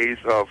for ways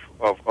of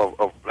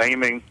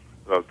blaming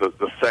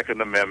the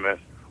Second Amendment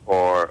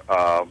or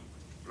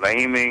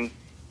blaming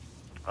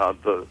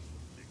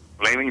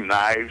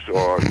knives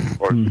or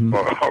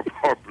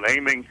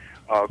blaming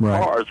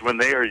cars when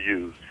they are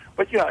used.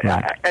 But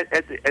yeah,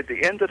 at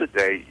the end of the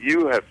day,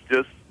 you have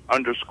just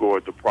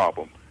underscored the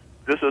problem.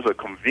 This is a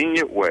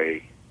convenient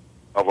way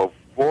of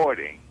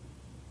avoiding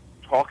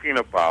talking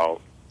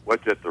about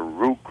what's at the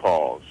root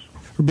cause.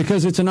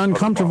 Because it's an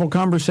uncomfortable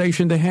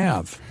conversation to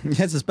have.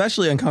 It's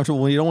especially uncomfortable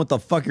when you don't know what the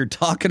fuck you're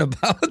talking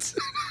about.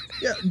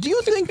 Yeah. Do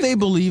you think they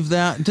believe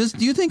that? Do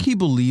you think he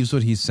believes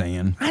what he's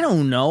saying? I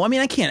don't know. I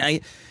mean,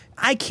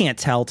 I can't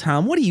tell,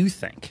 Tom. What do you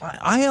think?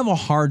 I have a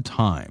hard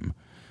time.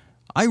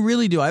 I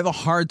really do. I have a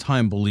hard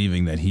time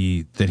believing that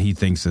he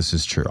thinks this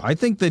is true. I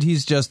think that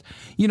he's just,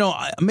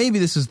 maybe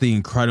this is the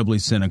incredibly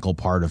cynical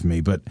part of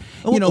me, but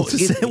wait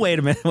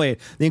a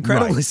minute. The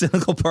incredibly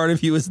cynical part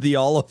of you is the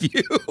all of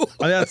you.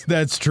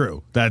 That's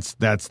true. That's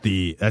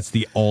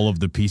the all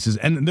of the pieces,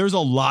 and there's a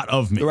lot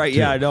of me. Right? Too.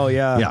 Yeah, I know.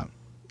 Yeah. Yeah.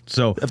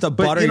 So you have to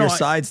butter your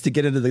sides to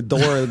get into the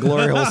door of the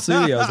Glory Hole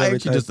Studios. I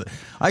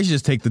should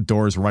just take the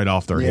doors right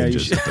off their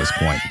hinges at this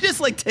point.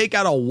 Just like take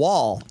out a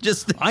wall.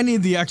 I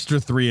need the extra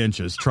 3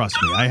 inches. Trust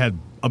me, I had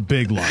a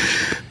big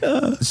lunch. But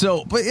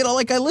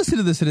I listen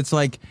to this and it's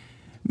like,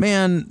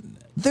 man,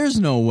 there's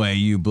no way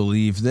you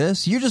believe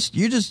this. You're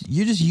just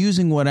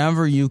using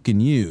whatever you can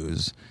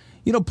use.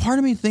 Part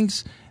of me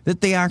thinks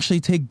that they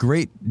actually take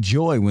great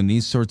joy when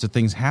these sorts of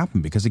things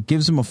happen because it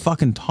gives them a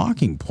fucking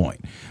talking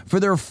point for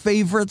their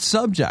favorite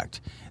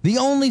subject. The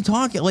only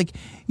talking,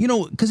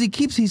 because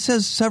he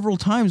says several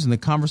times in the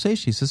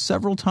conversation, it's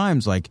not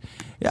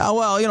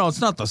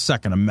the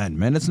Second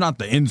Amendment. It's not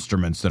the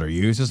instruments that are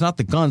used. It's not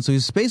the guns. So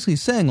he's basically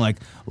saying,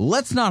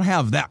 let's not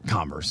have that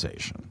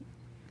conversation.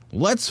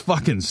 Let's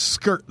fucking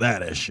skirt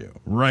that issue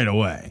right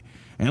away.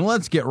 And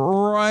let's get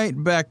right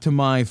back to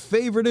my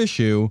favorite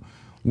issue,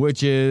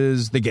 which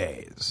is the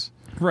gays.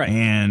 Right.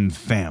 And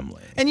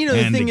family. And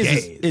the thing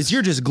is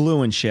you're just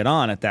gluing shit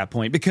on at that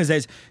point because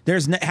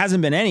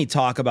hasn't been any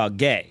talk about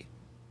gay.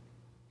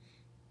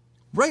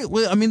 Right.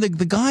 Well, I mean, the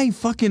guy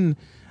fucking,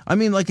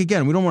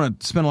 again, we don't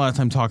want to spend a lot of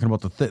time talking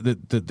about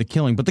the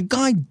killing, but the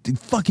guy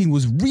fucking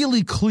was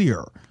really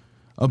clear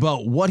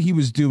about what he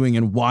was doing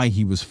and why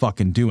he was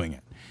fucking doing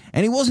it.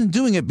 And he wasn't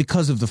doing it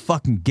because of the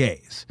fucking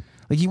gays.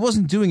 He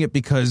wasn't doing it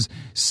because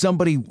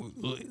somebody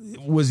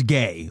was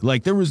gay.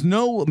 There was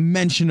no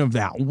mention of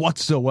that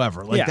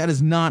whatsoever. That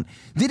is not,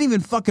 didn't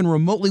even fucking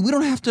remotely. We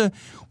don't have to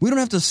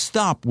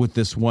stop with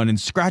this one and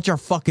scratch our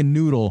fucking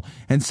noodle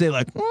and say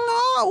I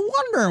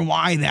wonder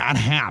why that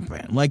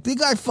happened. The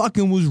guy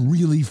fucking was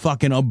really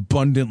fucking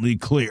abundantly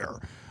clear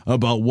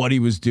about what he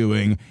was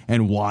doing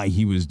and why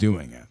he was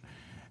doing it.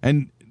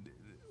 And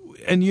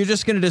you're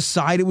just going to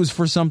decide it was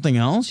for something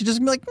else? You're just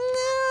going to be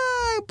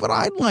but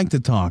I'd like to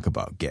talk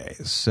about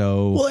gays.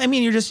 So, well, I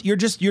mean, you're just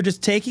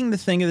taking the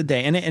thing of the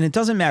day, and it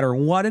doesn't matter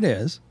what it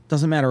is.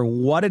 Doesn't matter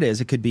what it is.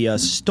 It could be a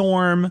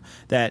storm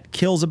that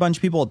kills a bunch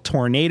of people, a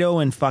tornado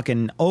in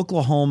fucking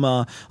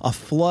Oklahoma, a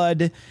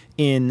flood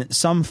in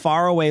some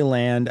faraway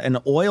land, an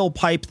oil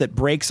pipe that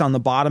breaks on the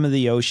bottom of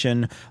the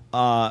ocean,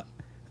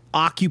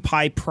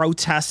 Occupy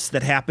protests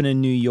that happen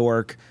in New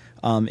York.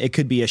 It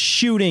could be a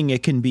shooting.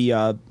 It can be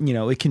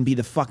it can be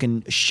the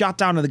fucking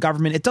shutdown of the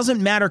government. It doesn't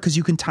matter because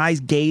you can tie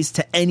gays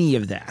to any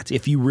of that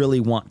if you really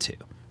want to,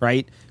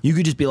 right? You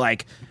could just be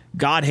like,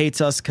 God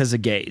hates us because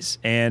of gays,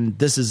 and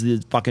this is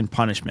the fucking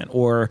punishment,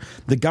 or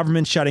the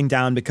government shutting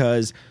down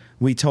because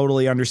we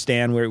totally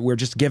understand we're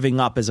just giving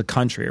up as a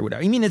country or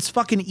whatever. I mean, it's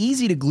fucking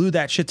easy to glue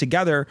that shit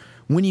together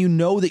when you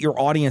know that your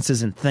audience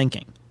isn't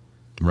thinking.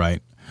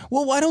 Right.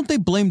 Well, why don't they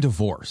blame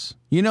divorce?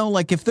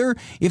 If their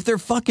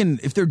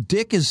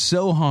dick is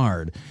so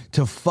hard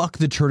to fuck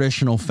the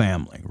traditional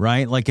family,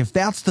 right? If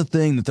that's the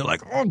thing that they're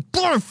like, oh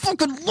God, I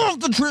fucking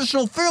love the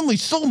traditional family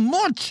so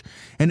much.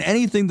 And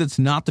anything that's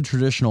not the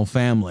traditional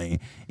family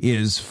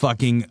is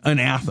fucking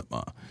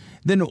anathema.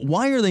 Then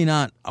why are they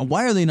not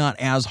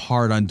as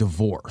hard on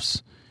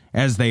divorce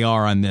as they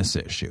are on this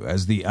issue,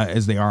 as they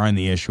are on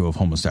the issue of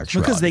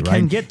homosexuality? Because they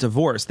can get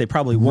divorced. They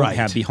probably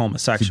won't be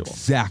homosexual. That's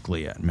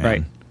exactly it, man.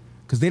 Right.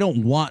 Because they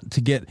don't want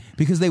to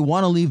because they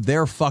want to leave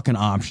their fucking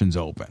options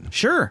open.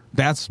 Sure.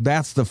 That's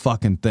the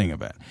fucking thing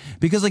of it.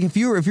 Because if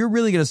you're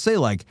really going to say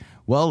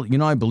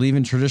I believe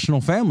in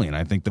traditional family, and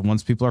I think that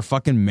once people are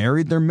fucking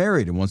married, they're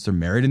married. And once they're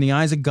married in the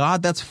eyes of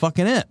God, that's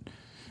fucking it.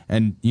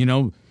 And,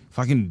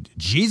 fucking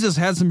Jesus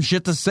had some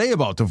shit to say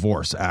about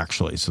divorce,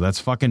 actually. So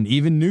that's fucking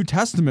even New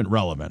Testament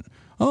relevant.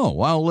 Oh,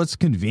 well, let's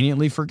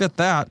conveniently forget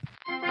that.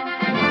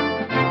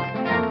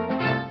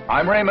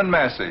 I'm Raymond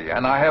Massey,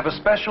 and I have a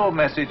special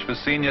message for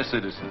senior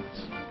citizens.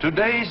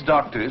 Today's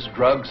doctors,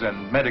 drugs,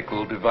 and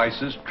medical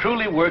devices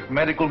truly work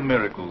medical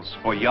miracles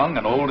for young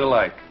and old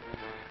alike.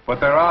 But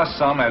there are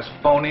some as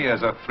phony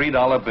as a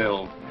 $3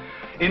 bill.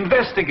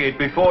 Investigate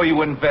before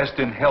you invest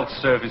in health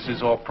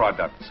services or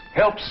products.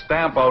 Help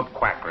stamp out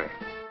quackery.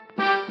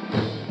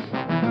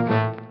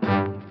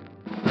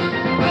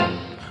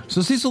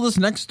 So, Cecil, this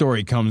next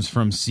story comes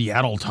from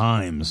Seattle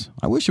Times.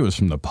 I wish it was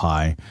from the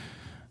Pie.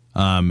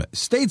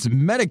 State's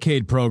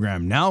Medicaid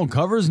program now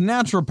covers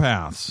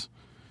naturopaths.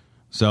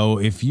 So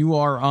if you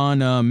are on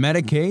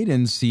Medicaid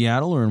in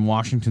Seattle or in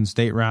Washington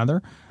State,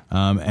 rather,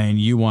 and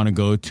you want to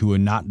go to a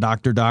not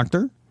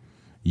doctor,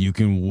 you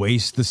can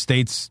waste the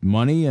state's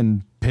money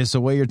and piss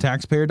away your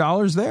taxpayer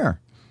dollars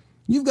there.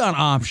 You've got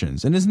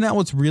options. And isn't that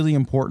what's really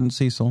important,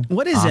 Cecil?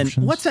 What's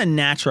a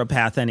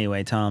naturopath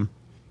anyway, Tom?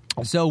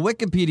 So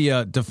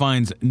Wikipedia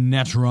defines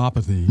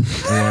naturopathy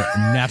or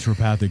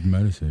naturopathic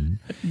medicine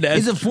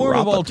is a form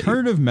of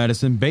alternative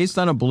medicine based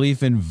on a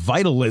belief in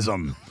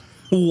vitalism.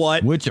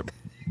 What?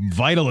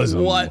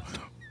 Vitalism. What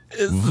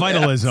is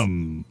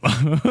vitalism?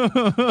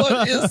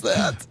 What is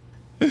that?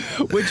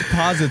 Which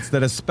posits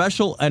that a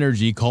special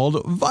energy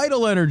called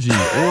vital energy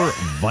or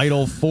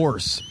vital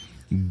force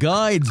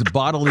guides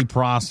bodily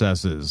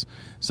processes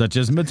such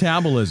as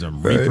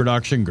metabolism,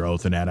 reproduction,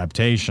 growth, and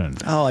adaptation.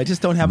 Oh, I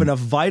just don't have enough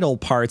vital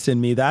parts in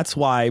me. That's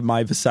why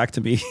my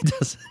vasectomy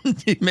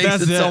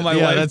makes it so my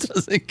wife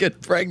doesn't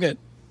get pregnant.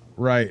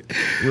 Right.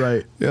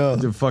 Yeah.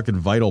 The fucking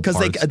vital parts.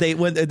 Because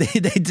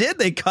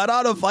they cut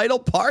out a vital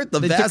part.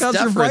 They took out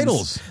your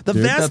vitals. The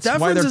vas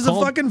deferens is a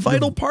fucking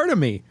vital part of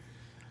me.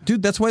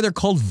 Dude, that's why they're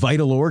called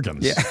vital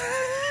organs. Yeah.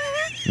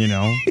 You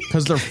know,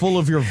 because they're full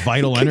of your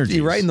vital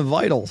energy. Right in the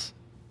vitals.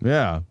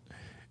 Yeah.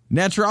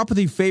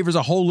 Naturopathy favors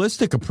a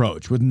holistic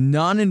approach with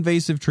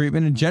non-invasive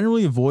treatment and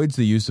generally avoids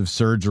the use of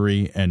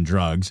surgery and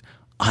drugs.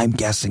 I'm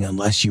guessing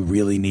unless you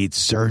really need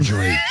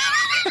surgery.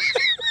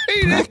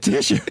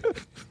 Practitioner.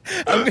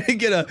 I'm going to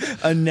get a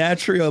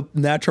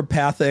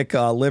naturopathic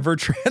liver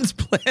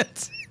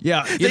transplant.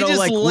 Yeah. They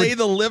just lay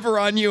the liver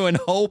on you and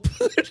hope.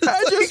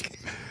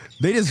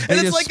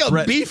 It's like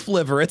a beef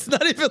liver. It's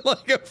not even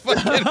like a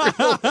fucking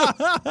real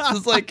liver.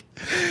 It's like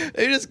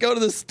they just go to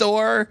the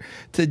store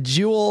to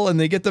Jewel and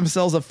they get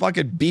themselves a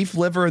fucking beef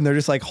liver and they're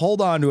just like, hold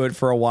on to it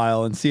for a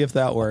while and see if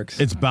that works.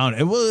 It's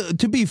bound. Well,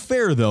 to be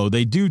fair, though,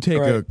 they do take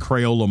a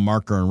Crayola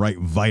marker and write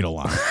vital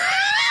on it.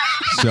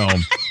 So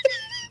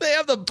they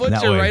have the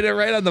butcher write it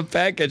right on the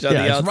package on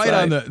the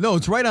outside.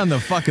 It's right on the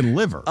fucking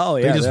liver. Oh,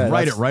 yeah. They just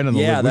write it right on the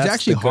liver. It's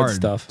actually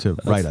hard to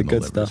write on the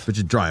liver, but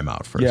you dry them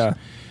out first. Yeah.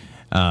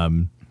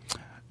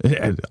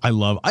 I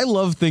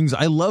love things.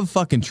 I love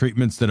fucking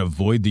treatments that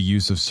avoid the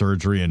use of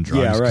surgery and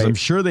drugs. Because I'm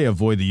sure they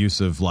avoid the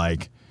use of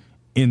like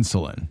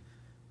insulin.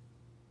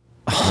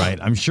 Right?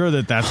 I'm sure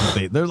that's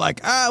what they're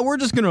like, we're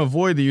just going to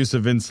avoid the use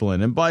of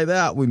insulin. And by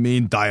that, we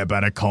mean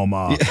diabetic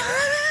coma. Yeah.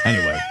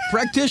 Anyway,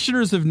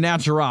 practitioners of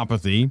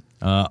naturopathy,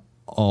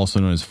 also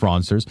known as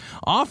fraudsters,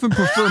 often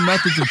prefer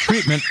methods of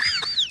treatment.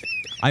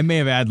 I may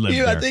have ad-libbed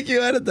there. I think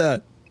you added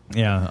that.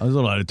 Yeah, I was a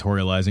little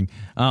editorializing.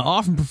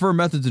 Often prefer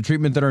methods of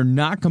treatment that are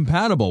not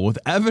compatible with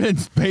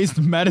evidence-based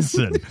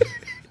medicine.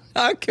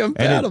 Not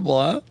compatible,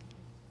 huh?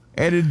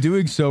 And in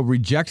doing so,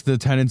 reject the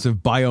tenets of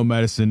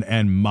biomedicine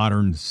and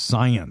modern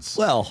science.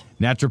 Well,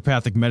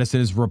 naturopathic medicine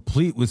is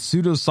replete with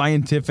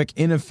pseudoscientific,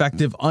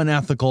 ineffective,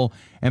 unethical,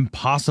 and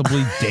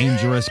possibly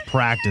dangerous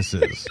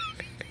practices.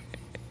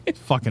 It's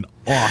fucking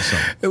awesome.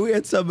 We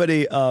had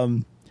somebody,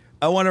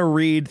 I want to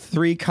read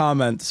 3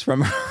 comments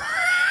from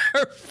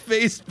our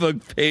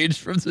Facebook page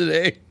from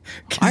today.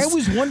 I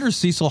always wonder,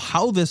 Cecil,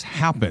 how this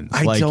happens.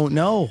 I don't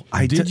know.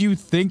 Did you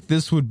think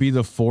this would be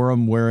the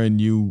forum where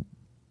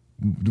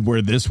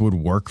this would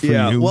work for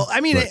you? Well,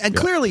 I mean,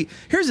 clearly,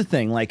 here's the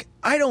thing. Like,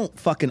 I don't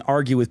fucking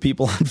argue with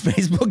people on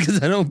Facebook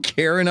because I don't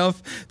care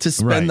enough to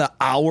spend the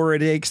hour it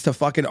takes to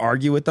fucking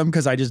argue with them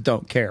because I just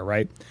don't care,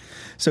 right?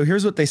 So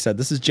here's what they said.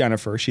 This is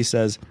Jennifer. She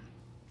says,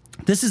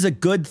 this is a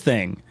good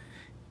thing.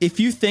 If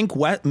you think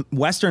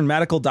Western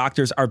medical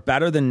doctors are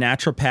better than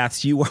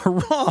naturopaths, you are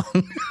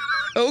wrong.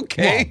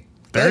 Okay.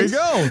 Well, there you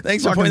go.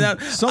 Thanks for pointing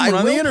out. Someone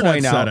on the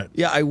internet said it.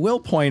 Yeah, I will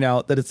point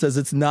out that it says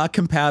it's not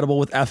compatible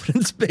with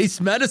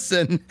evidence-based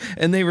medicine,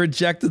 and they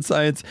rejected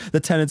the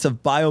tenets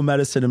of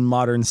biomedicine and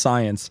modern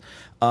science.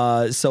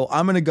 So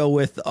I'm going to go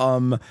with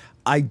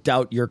I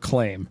doubt your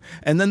claim.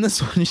 And then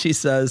this one, she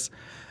says,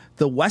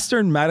 the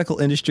Western medical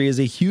industry is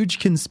a huge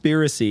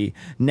conspiracy.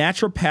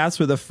 Naturopaths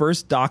were the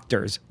first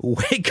doctors.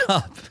 Wake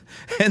up.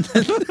 And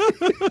then,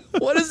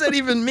 what does that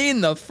even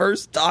mean, the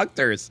first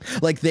doctors?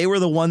 Like, they were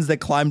the ones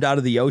that climbed out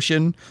of the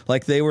ocean?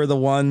 Like, they were the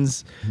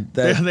ones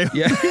that... they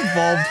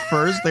evolved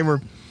first. They were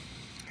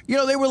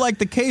like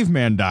the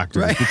caveman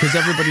doctors, right? Because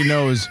everybody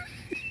knows...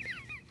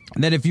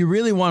 that if you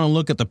really want to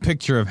look at the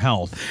picture of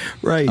health,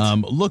 right?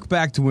 Look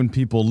back to when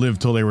people lived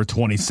till they were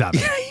 27.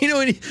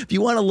 If you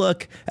want to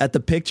look at the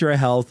picture of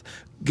health,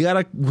 you got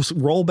to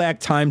roll back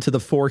time to the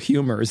 4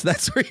 humors.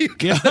 That's where you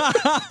got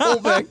to roll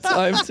back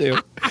time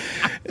to.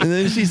 And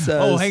then she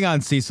says, "Oh, hang on,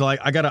 Cecil.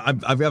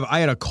 I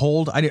had a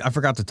cold. I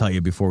forgot to tell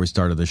you before we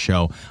started the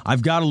show.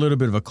 I've got a little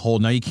bit of a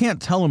cold. Now you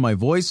can't tell in my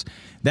voice.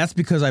 That's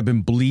because I've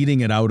been bleeding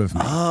it out of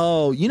me.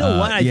 Oh, you know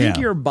what? I think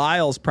your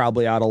bile's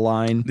probably out of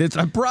line. It's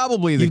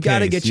probably the case. You've got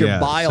to get your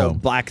bile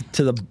back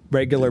to the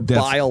regular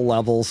bile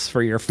levels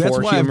for your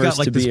 4 humors to be in. That's why I've got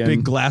like this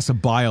big glass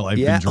of bile I've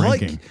been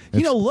drinking.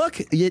 Look,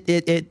 you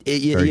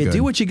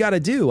do what you got to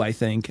do. I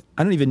think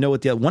I don't even know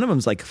what one of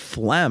them's like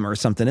phlegm or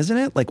something, isn't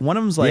it? Like one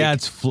of them's like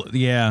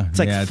it's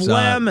like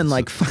phlegm and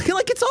like fucking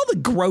like it's all the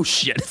gross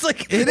shit. It's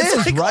like it is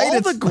like right. All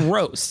the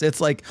gross.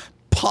 It's like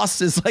pus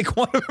is like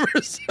one of them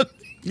or something.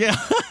 Yeah.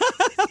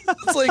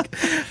 It's like,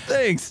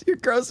 thanks, you're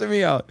grossing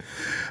me out.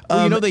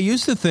 Well, they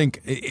used to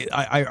think.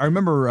 I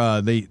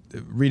remember they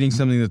reading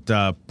something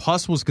that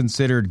pus was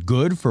considered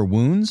good for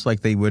wounds.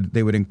 Like they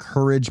would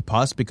encourage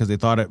pus because they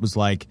thought it was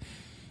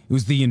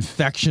the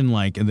infection,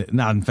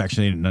 not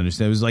infection. They didn't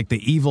understand. It was like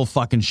the evil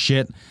fucking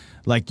shit,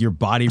 like your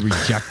body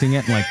rejecting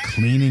it and like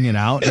cleaning it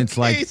out. And it's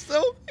like,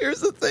 so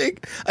here's the thing.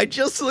 I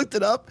just looked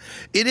it up.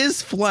 It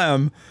is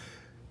phlegm.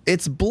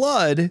 It's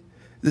blood.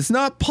 It's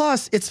not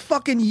pus. It's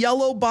fucking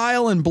yellow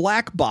bile and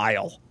black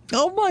bile.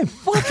 Oh my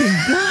fucking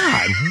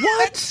God.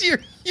 What? That's your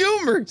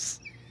humors.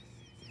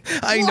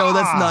 I know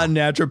that's not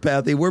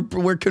naturopathy. We're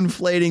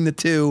conflating the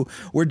two.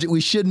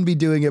 We shouldn't be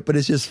doing it, but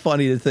it's just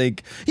funny to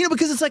think,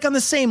 because it's like on the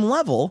same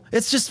level.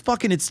 It's just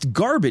fucking, it's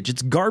garbage.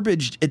 It's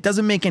garbage. It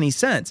doesn't make any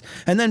sense.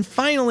 And then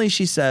finally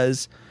she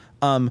says,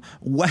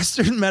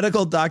 Western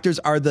medical doctors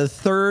are the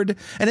third,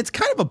 and it's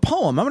kind of a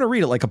poem. I'm going to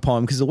read it like a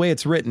poem because the way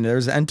it's written,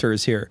 there's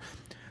enters here.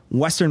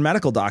 Western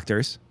medical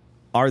doctors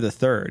are the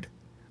third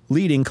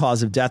leading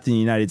cause of death in the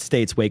United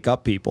States. Wake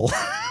up, people.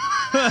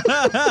 And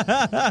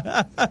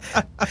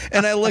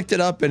I looked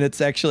it up, and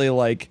it's actually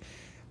like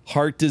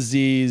heart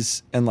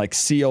disease and like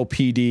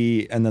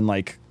COPD and then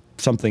like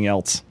something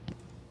else.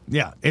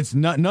 Yeah, it's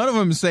not. None of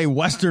them say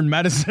Western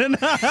medicine.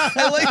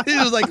 I like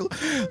it was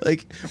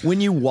like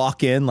when you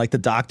walk in, like the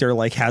doctor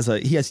like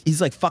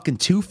he's like fucking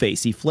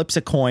Two-Face. He flips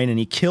a coin and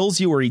he kills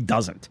you or he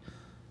doesn't.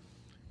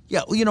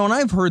 Yeah, and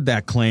I've heard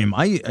that claim.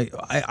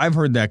 I've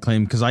heard that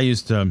claim because I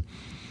used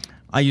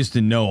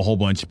to know a whole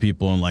bunch of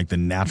people in like the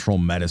natural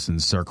medicine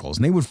circles,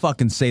 and they would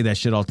fucking say that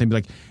shit all the time. Be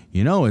like,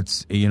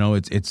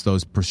 it's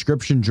those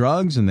prescription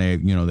drugs, and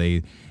they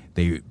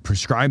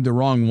prescribe the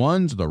wrong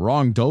ones, the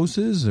wrong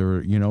doses,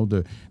 or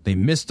they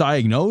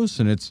misdiagnose,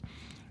 and it's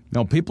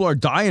people are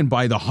dying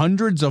by the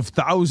hundreds of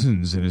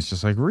thousands, and it's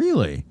just like,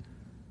 really?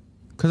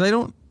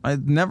 Because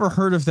I've never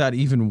heard of that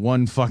even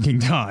one fucking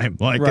time.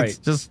 Like, right. It's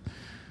just.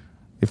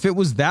 If it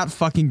was that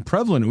fucking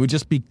prevalent, it would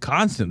just be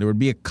constant. There would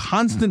be a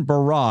constant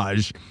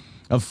barrage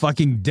of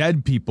fucking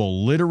dead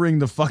people littering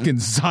the fucking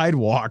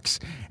sidewalks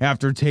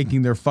after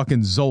taking their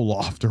fucking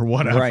Zoloft or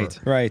whatever.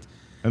 Right.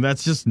 And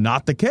that's just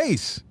not the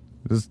case.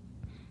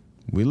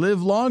 We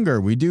live longer.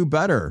 We do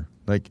better.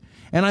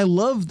 And I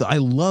love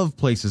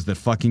places that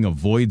fucking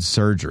avoid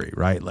surgery,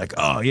 right? Like,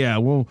 oh yeah,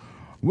 well,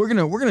 we're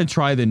gonna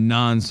try the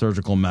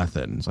non-surgical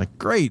method. And it's like,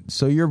 great.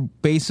 So you're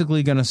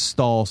basically gonna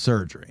stall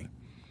surgery.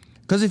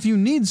 Because if you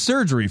need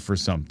surgery for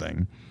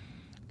something,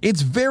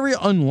 it's very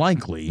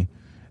unlikely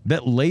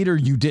that later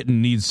you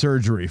didn't need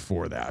surgery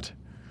for that.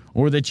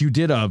 Or that you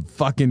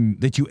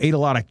that you ate a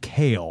lot of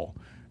kale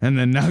and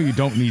then now you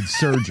don't need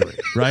surgery,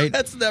 right?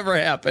 That's never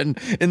happened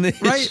in the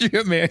history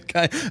of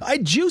mankind. I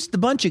juiced a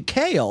bunch of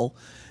kale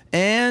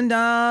and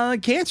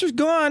cancer's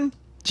gone.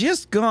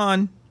 Just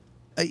gone.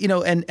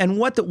 And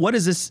what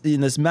is this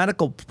in this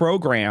medical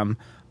program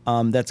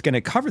that's going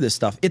to cover this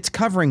stuff? It's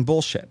covering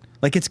bullshit.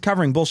 Like, it's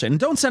covering bullshit. And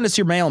don't send us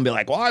your mail and be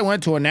like, well, I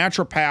went to a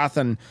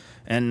naturopath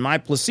and my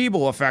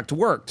placebo effect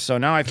worked, so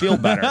now I feel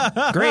better.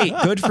 Great,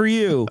 good for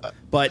you.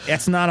 But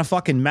it's not a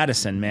fucking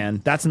medicine, man.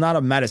 That's not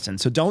a medicine.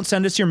 So don't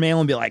send us your mail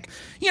and be like,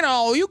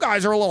 you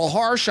guys are a little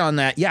harsh on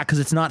that. Yeah, because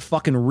it's not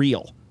fucking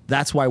real.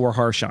 That's why we're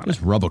harsh on it.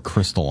 Just rub a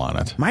crystal on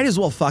it. Might as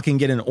well fucking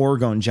get an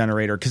orgone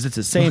generator because it's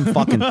the same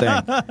fucking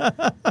thing.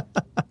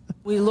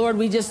 Lord,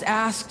 we just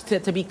ask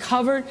to be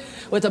covered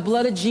with the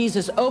blood of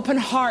Jesus. Open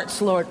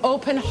hearts, Lord.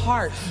 Open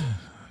hearts.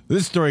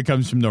 This story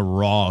comes from the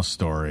Raw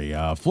story.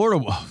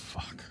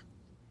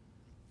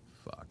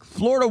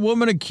 Florida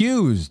woman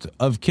accused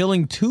of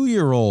killing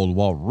 2-year-old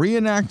while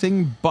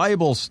reenacting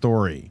Bible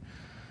story.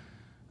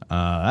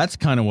 That's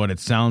kind of what it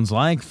sounds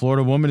like.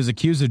 Florida woman is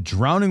accused of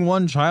drowning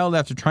one child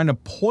after trying to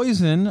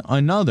poison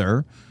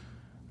another.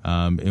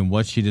 In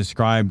what she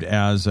described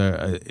as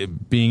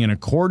being in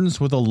accordance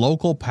with a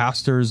local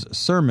pastor's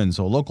sermon.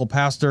 So a local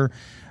pastor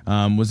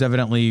was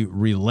evidently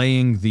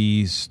relaying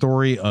the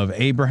story of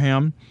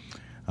Abraham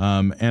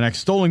and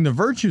extolling the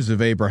virtues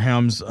of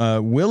Abraham's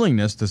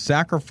willingness to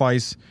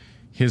sacrifice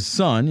his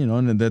son,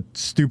 and that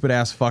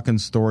stupid-ass fucking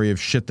story of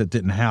shit that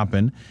didn't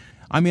happen.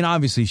 I mean,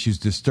 obviously she's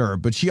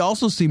disturbed, but she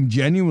also seemed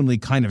genuinely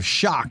kind of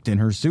shocked in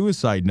her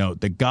suicide note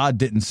that God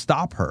didn't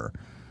stop her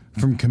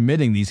from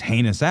committing these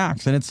heinous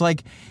acts. And it's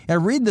like, I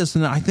read this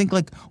and I think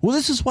like, well,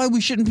 this is why we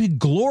shouldn't be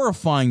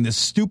glorifying this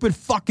stupid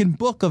fucking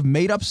book of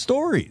made up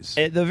stories.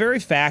 The very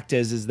fact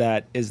is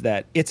that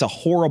it's a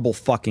horrible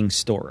fucking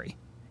story.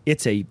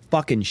 It's a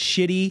fucking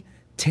shitty,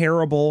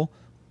 terrible,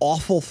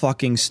 awful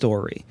fucking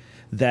story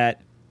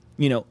that,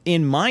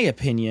 in my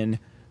opinion,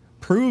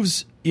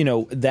 proves,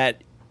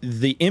 that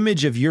the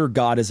image of your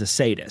God is a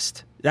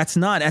sadist.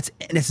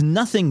 It's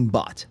nothing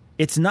but.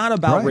 It's not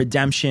about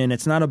redemption.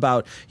 It's not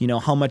about,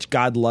 how much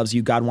God loves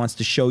you. God wants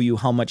to show you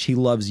how much he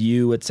loves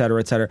you, et cetera,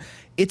 et cetera.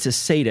 It's a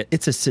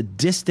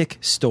sadistic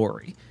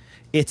story.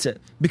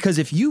 Because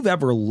if you've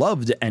ever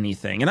loved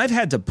anything, and I've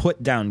had to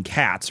put down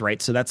cats,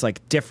 right? So that's like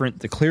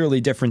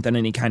clearly different than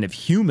any kind of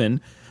human,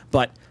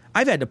 but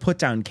I've had to put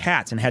down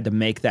cats and had to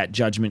make that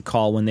judgment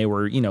call when they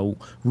were,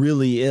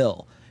 really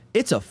ill.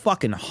 it's a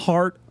fucking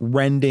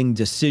heart-rending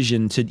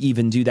decision to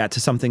even do that to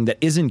something that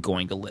isn't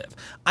going to live.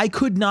 I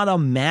could not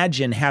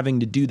imagine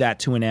having to do that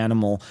to an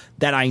animal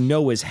that I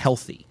know is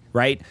healthy,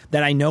 right?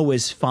 That I know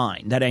is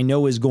fine, that I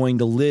know is going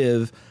to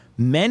live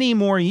many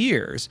more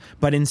years,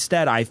 but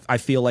instead I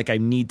feel like I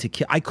need to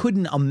kill. I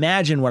couldn't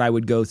imagine what I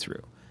would go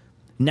through.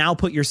 Now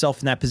put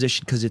yourself in that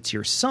position because it's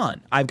your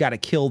son. I've got to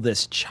kill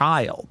this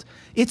child.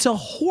 It's a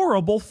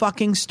horrible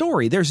fucking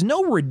story. There's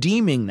no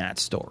redeeming that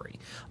story.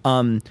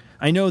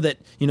 I know that,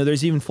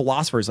 there's even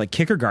philosophers like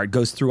Kierkegaard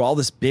goes through all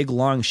this big,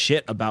 long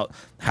shit about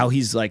how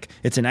he's like,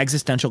 it's an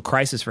existential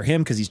crisis for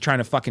him because he's trying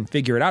to fucking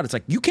figure it out. It's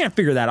like, you can't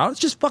figure that out. It's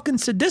just fucking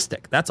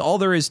sadistic. That's all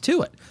there is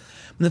to it.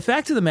 And the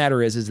fact of the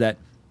matter is that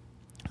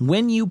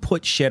when you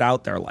put shit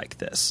out there like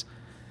this,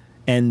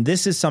 and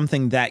this is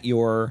something that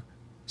you're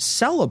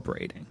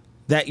celebrating,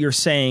 that you're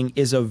saying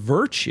is a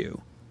virtue,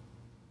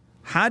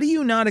 how do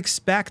you not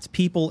expect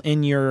people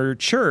in your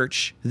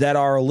church that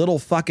are a little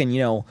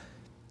fucking,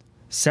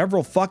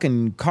 several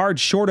fucking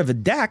cards short of a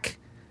deck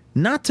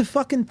not to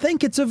fucking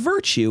think it's a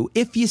virtue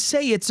if you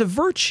say it's a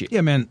virtue?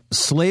 Yeah, man.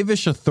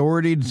 Slavish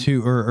authority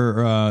to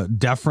or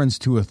deference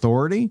to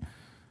authority.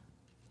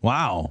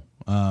 Wow.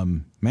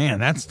 Man,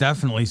 that's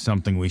definitely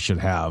something we should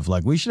have.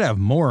 Like, we should have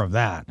more of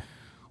that.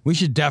 We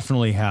should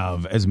definitely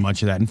have as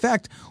much of that. In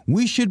fact,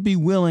 we should be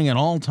willing at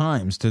all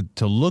times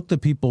to look the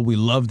people we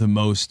love the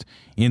most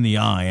in the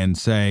eye and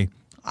say,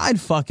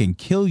 I'd fucking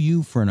kill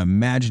you for an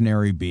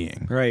imaginary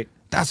being. Right.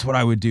 That's what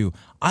I would do.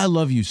 I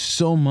love you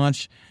so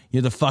much.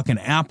 You're the fucking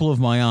apple of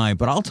my eye.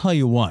 But I'll tell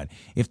you what,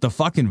 if the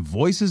fucking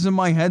voices in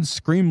my head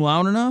scream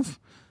loud enough,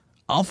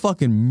 I'll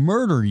fucking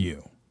murder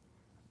you.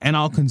 And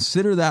I'll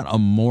consider that a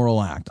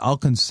moral act. I'll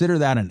consider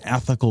that an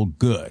ethical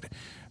good.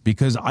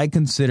 Because I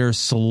consider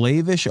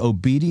slavish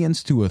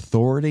obedience to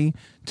authority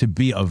to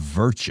be a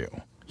virtue.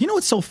 You know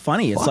what's so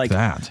funny? It's like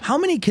that. How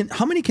many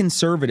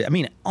conservatives? I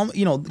mean,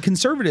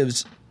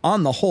 conservatives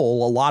on the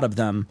whole, a lot of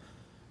them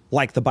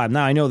like the Bible.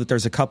 Now I know that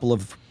there's a couple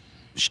of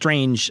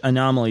strange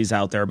anomalies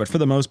out there, but for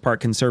the most part,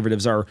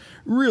 conservatives are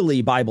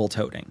really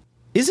Bible-toting.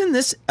 Isn't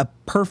this a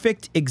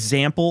perfect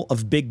example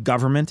of big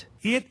government?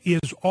 It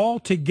is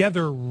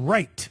altogether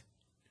right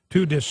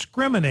to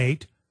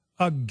discriminate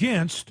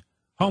against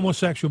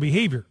homosexual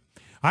behavior.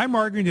 I'm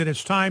arguing that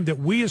it's time that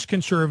we as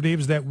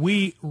conservatives, that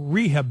we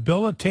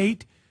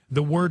rehabilitate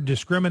the word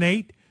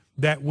discriminate,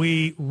 that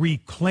we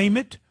reclaim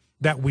it,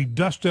 that we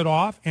dust it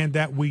off, and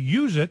that we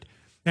use it,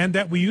 and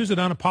that we use it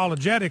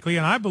unapologetically.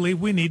 And I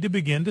believe we need to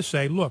begin to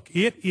say, look,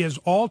 it is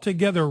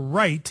altogether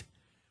right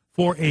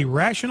for a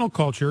rational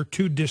culture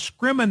to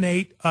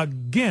discriminate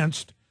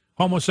against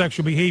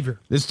homosexual behavior.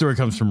 This story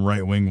comes from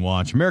Right Wing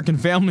Watch. American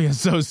Family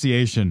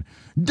Association.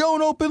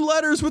 Don't open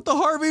letters with the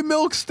Harvey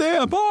Milk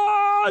stamp.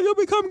 You'll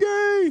become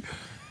gay.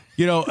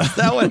 Is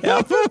that what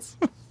happens?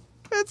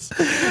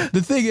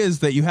 The thing is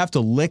that you have to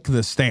lick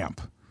the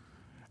stamp.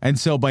 And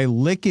so by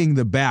licking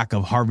the back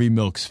of Harvey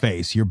Milk's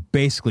face, you're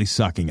basically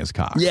sucking his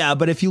cock. Yeah,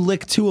 but if you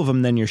lick two of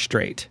them, then you're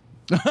straight.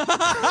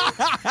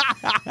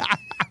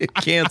 It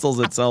cancels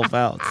itself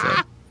out. So.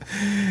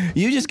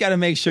 You just got to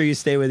make sure you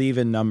stay with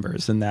even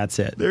numbers, and that's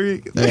it.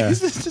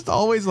 It's just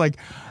always like...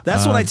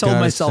 That's what I told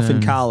myself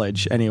in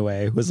college,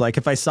 anyway. Was like,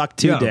 if I suck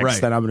two dicks,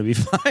 right, then I'm going to be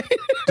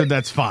fine.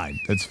 That's fine.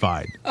 That's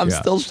fine. I'm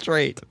still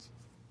straight.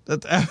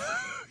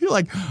 You're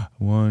like,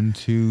 1,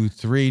 2,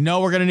 3.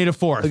 No, we're going to need a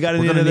fourth. We got to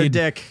need another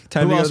dick.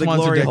 Time to go to the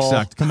glory hole.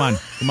 Sucked? Come on.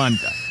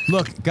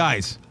 Look,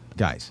 guys,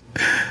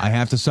 I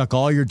have to suck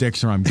all your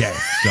dicks or I'm gay.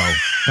 So,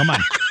 come on.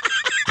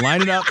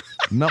 Line it up.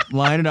 Nope,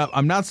 line it up.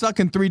 I'm not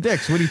sucking 3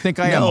 dicks. What do you think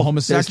I am? A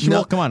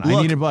homosexual? Come on,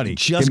 I need a buddy.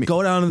 Just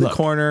go down to the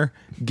corner,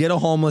 get a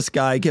homeless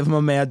guy, give him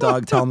a Mad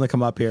Dog, tell him to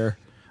come up here.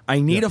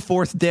 I need a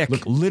fourth dick.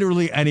 Look,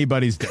 literally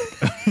anybody's dick.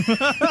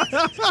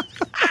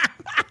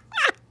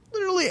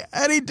 Literally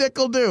any dick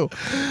will do.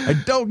 I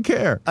don't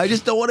care. I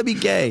just don't want to be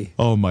gay.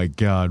 Oh, my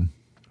God.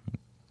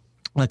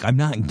 Look, I'm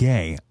not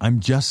gay. I'm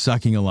just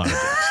sucking a lot of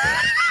dicks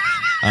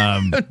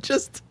today.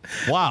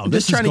 Wow,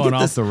 this is going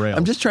off the rails.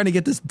 I'm just trying to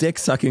get this dick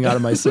sucking out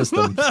of my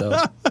system.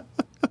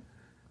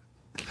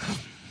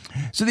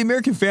 So the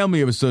American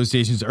Family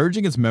Association is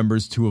urging its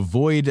members to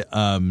avoid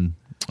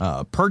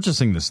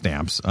purchasing the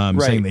stamps,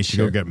 saying they should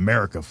go get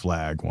America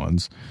flag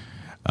ones.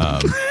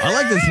 I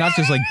like this. Not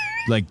just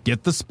like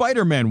get the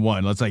Spider-Man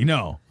one. Let's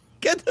no.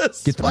 Get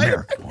the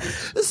America one.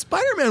 The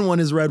Spider-Man one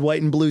is red,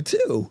 white, and blue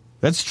too.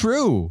 That's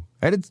true.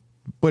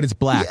 But it's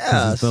black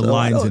because the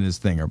lines in his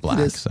thing are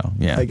black. So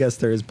yeah, I guess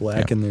there is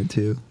black in there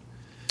too.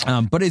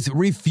 But it's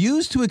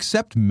refused to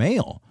accept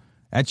mail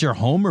at your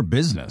home or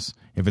business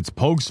if it's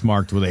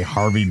postmarked with a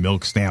Harvey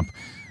Milk stamp.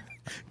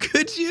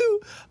 Could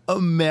you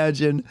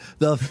imagine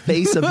the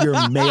face of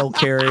your mail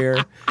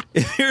carrier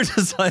if you're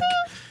just like,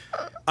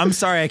 I'm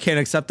sorry, I can't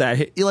accept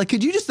that. Like,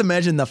 could you just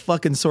imagine the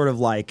fucking sort of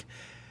like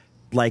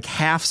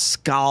half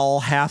scowl,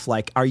 half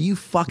like, are you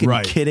fucking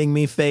kidding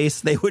me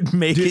face they would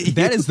make it?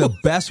 That is the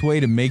best way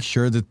to make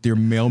sure that your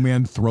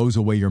mailman throws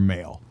away your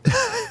mail.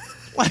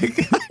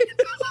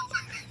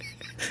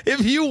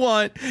 If you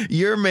want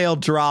your mail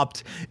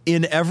dropped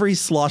in every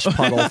slush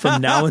puddle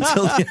from now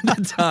until the end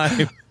of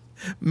time,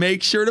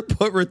 make sure to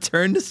put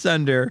return to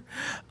sender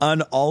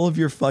on all of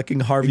your fucking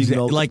Harvey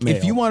Milk Like, mail.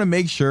 if you want to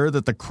make sure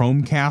that the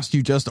Chromecast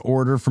you just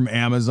ordered from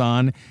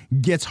Amazon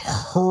gets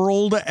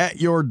hurled at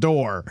your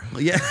door.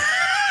 Yeah.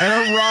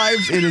 And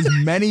arrives in as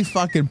many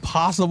fucking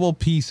possible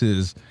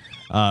pieces,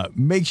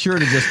 make sure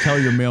to just tell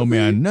your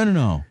mailman,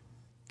 no.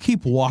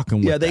 Keep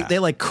walking with that. They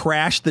like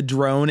crash the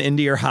drone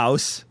into your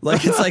house.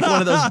 Like it's like one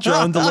of those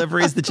drone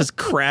deliveries that just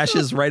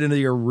crashes right into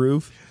your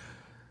roof.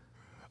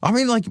 I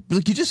mean, like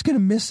you're just going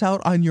to miss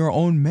out on your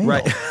own mail.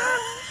 Right.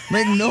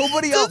 Like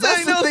nobody else.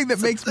 That's the thing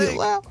that makes me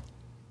laugh.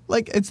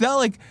 Like it's not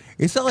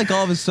like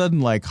all of a sudden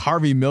like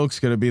Harvey Milk's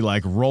going to be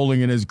like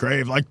rolling in his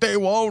grave like they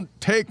won't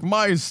take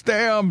my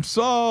stamps.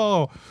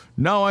 Oh,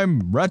 now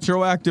I'm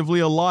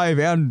retroactively alive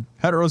and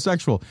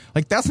heterosexual.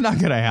 Like that's not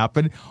going to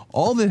happen.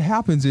 All that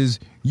happens is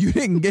you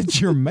didn't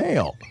get your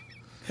mail.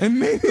 And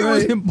maybe it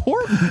was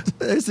important.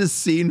 There's this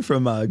scene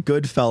from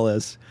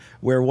Goodfellas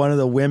where one of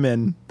the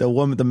women,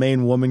 the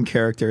main woman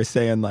character is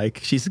saying,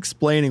 like, she's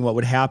explaining what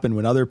would happen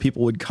when other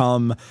people would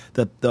come,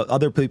 the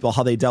other people,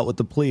 how they dealt with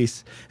the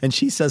police. And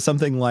she says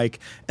something like,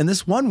 and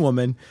this one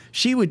woman,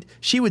 she would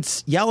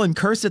yell and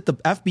curse at the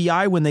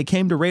FBI when they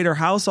came to raid her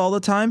house all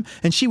the time.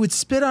 And she would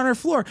spit on her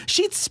floor.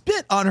 She'd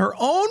spit on her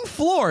own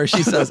floor,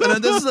 she says.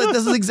 And this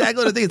is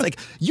exactly the thing. It's like,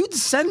 you'd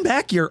send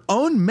back your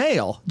own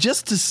mail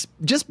just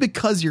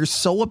because you're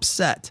so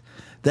upset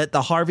that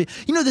the Harvey,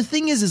 the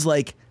thing is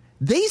like,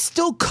 they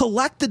still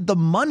collected the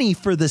money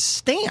for the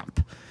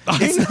stamp.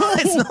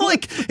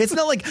 It's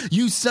not like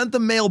you sent the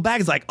mail back.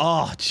 It's like,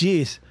 oh,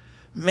 geez,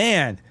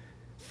 man,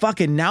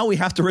 fucking now we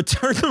have to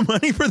return the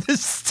money for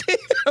this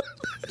stamp.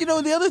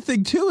 The other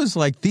thing, too, is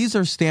like these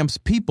are stamps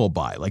people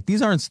buy. Like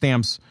these aren't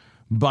stamps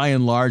by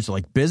and large.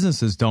 Like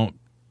businesses don't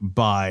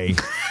buy.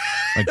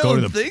 Like I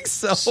don't think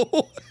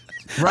so.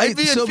 Right?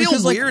 It'd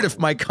feel weird if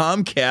my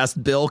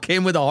Comcast bill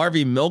came with a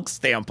Harvey Milk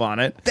stamp on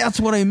it. That's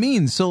what I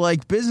mean. So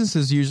like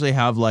businesses usually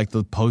have like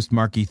the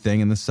postmarky thing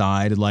in the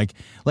side. Like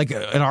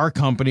in our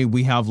company,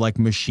 we have like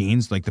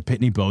machines, like the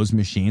Pitney Bowes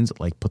machines that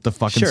like put the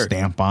fucking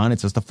stamp on.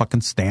 It's just a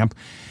fucking stamp.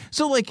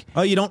 So like,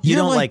 oh, you don't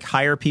like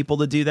hire people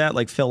to do that,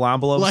 like fill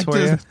envelopes like for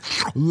you?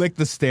 Lick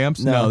the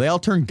stamps? No, they all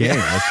turn gay.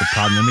 That's the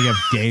problem. Then they have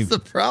gay.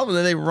 That's the problem.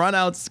 Then they run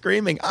out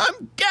screaming,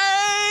 "I'm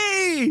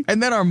gay!"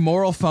 And then our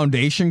moral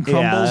foundation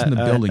crumbles and the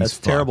building's that's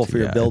terrible for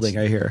your building,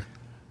 I hear.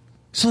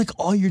 So like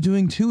all you're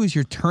doing too is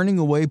you're turning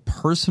away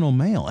personal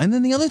mail. And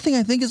then the other thing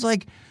I think is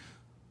like,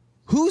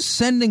 who's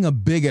sending a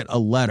bigot a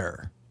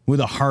letter with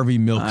a Harvey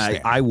Milk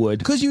stamp? I would.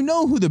 Because you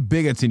know who the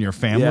bigots in your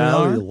family that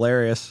are. would be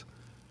hilarious.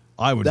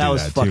 I would that do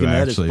was that fucking too,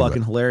 that actually, is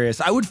fucking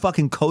hilarious. I would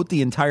fucking coat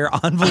the entire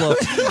envelope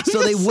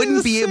so they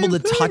wouldn't be able to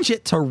touch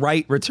it to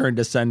write return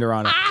to sender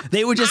on it.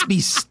 They would just be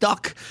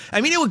stuck.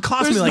 I mean, it would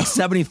cost me like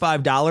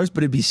 $75,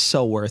 but it'd be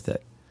so worth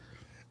it.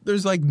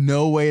 There's like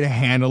no way to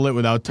handle it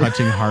without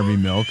touching Harvey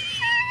Milk.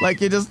 Like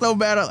you just no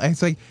matter.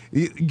 It's like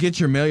you get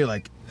your mail, you're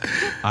like,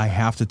 I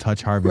have to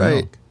touch Harvey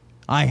Milk.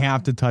 I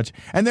have to touch.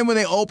 And then when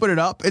they open it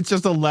up, it's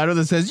just a letter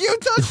that says, you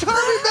touched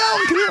Harvey Milk.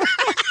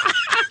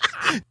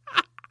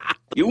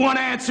 You want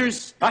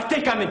answers? I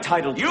think I'm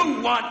entitled.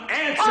 You want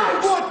answers? I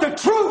want the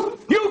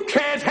truth. You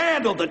can't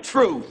handle the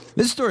truth.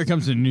 This story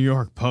comes to the New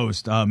York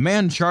Post. A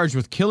man charged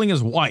with killing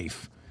his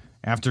wife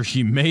after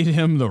she made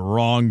him the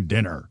wrong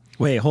dinner.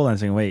 Wait, hold on a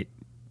second. Wait,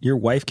 your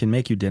wife can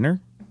make you dinner?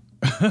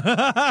 What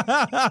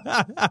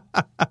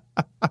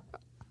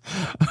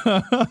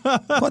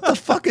the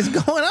fuck is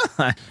going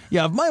on?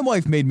 Yeah, if my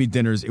wife made me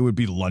dinners, it would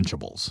be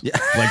Lunchables. Yeah.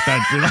 Like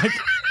that. Like,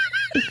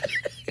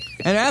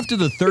 and after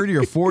the 30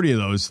 or 40 of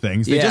those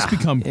things, they just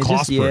become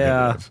cost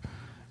prohibitive.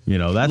 You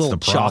know, that's the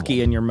problem.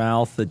 Chalky in your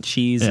mouth. The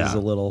cheese is a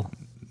little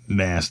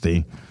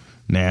nasty.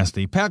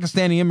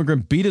 Pakistani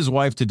immigrant beat his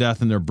wife to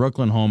death in their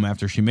Brooklyn home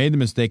after she made the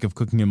mistake of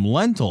cooking him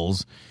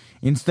lentils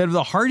instead of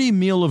the hearty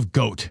meal of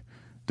goat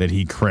that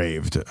he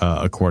craved,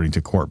 according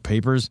to court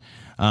papers.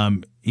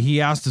 He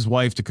asked his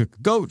wife to cook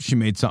goat. She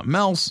made something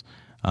else.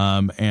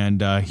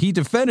 And he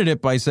defended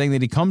it by saying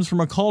that he comes from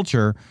a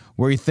culture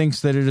where he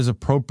thinks that it is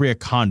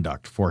appropriate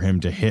conduct for him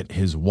to hit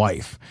his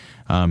wife.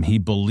 He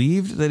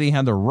believed that he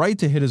had the right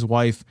to hit his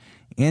wife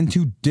and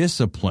to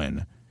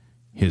discipline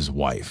his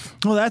wife.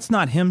 Well, that's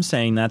not him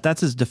saying that.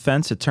 That's his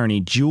defense attorney,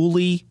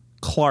 Julie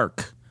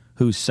Clark,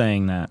 who's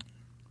saying that.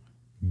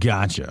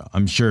 Gotcha.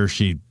 I'm sure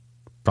she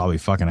probably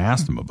fucking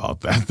asked him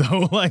about that,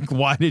 though. Like,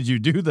 why did you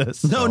do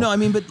this? No, I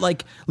mean, but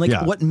like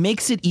what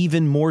makes it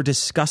even more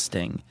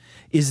disgusting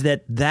is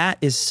that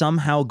is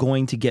somehow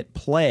going to get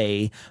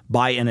play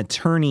by an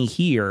attorney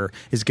here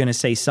is going to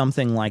say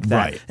something like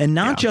that. Right. And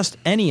not just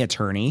any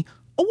attorney,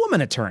 a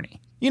woman attorney.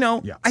 You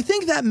know, I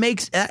think that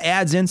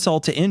adds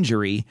insult to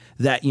injury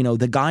that, you know,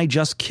 the guy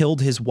just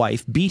killed his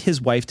wife, beat his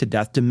wife to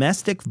death,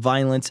 domestic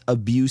violence,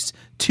 abuse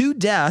to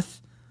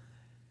death.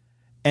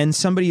 And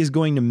somebody is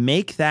going to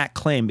make that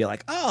claim, be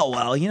like, oh,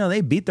 well, you know,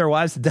 they beat their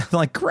wives to death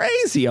like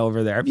crazy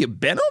over there. Have you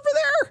been over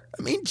there? I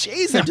I mean,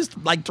 jeez, they're just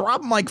like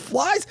dropping like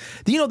flies.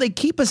 You know, they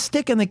keep a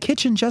stick in the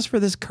kitchen just for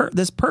this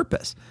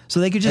purpose, so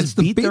they could just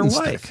beat their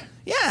wife. Stick.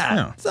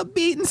 Yeah, it's a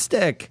beating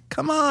stick.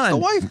 Come on, a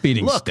wife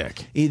beating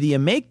stick. Either you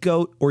make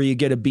goat or you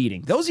get a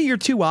beating. Those are your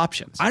two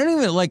options. I don't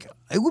even like.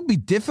 It would be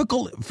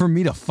difficult for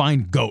me to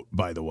find goat.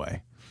 By the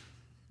way,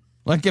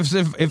 like if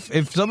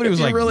somebody was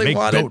like, really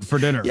make goat for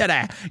dinner, you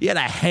had a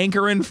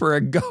hankering for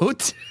a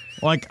goat.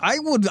 Like I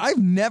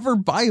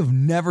have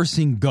never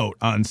seen goat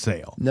on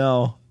sale.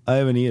 No, I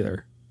haven't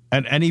either.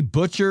 At any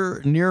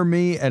butcher near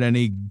me,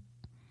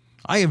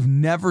 I have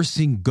never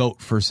seen goat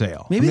for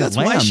sale. Maybe that's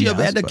why she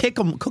had to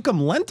cook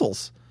them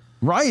lentils.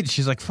 Right.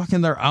 She's like,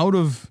 fucking, they're out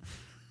of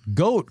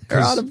goat.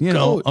 They're out of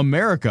goat.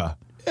 America.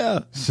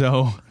 Yeah.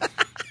 So,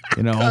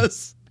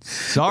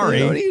 sorry.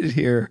 We don't eat it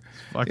here.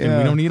 Fucking,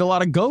 we don't eat a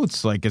lot of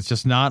goats. Like, it's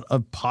just not a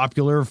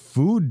popular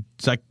food.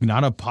 It's like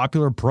not a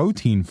popular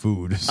protein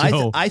food.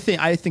 So I think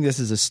this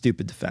is a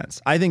stupid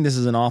defense. I think this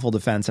is an awful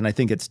defense, and I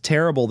think it's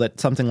terrible that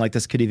something like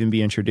this could even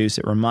be introduced.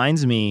 It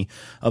reminds me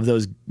of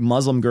those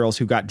Muslim girls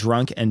who got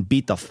drunk and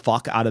beat the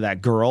fuck out of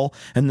that girl,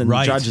 and then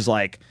the judge is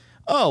like,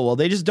 oh, well,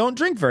 they just don't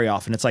drink very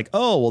often. It's like,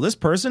 oh, well, this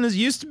person is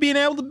used to being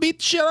able to beat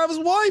the shit out of his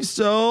wife,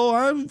 so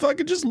I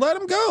fucking just let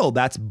him go.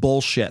 That's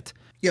bullshit.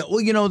 Yeah,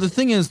 well, the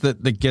thing is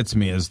that gets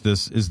me is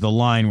the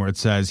line where it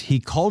says he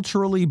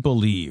culturally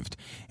believed,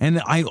 and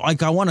I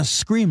want to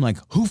scream like,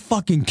 who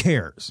fucking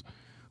cares?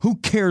 Who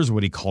cares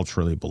what he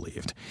culturally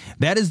believed?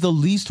 That is the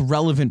least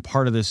relevant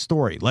part of this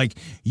story. Like,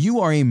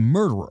 you are a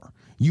murderer.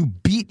 You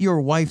beat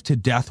your wife to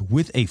death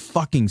with a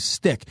fucking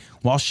stick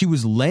while she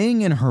was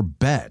laying in her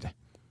bed.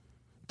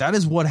 That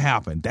is what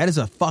happened. That is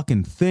a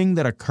fucking thing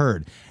that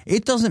occurred.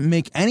 It doesn't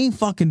make any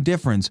fucking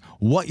difference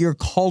what your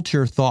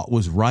culture thought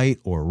was right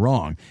or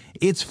wrong.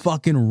 It's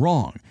fucking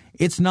wrong.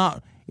 It's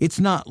not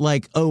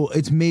like, oh,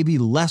 it's maybe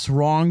less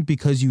wrong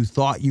because you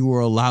thought you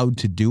were allowed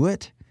to do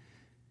it.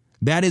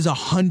 That is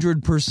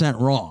 100%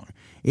 wrong.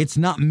 It's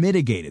not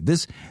mitigated.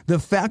 The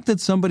fact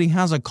that somebody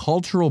has a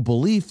cultural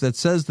belief that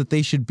says that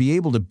they should be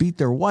able to beat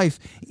their wife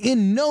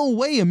in no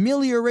way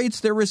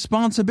ameliorates their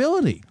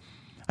responsibility.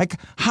 Like,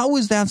 how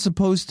is that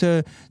supposed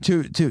to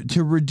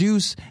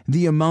reduce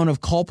the amount of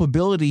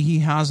culpability he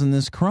has in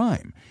this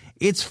crime?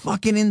 It's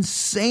fucking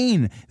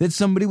insane that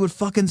somebody would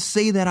fucking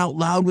say that out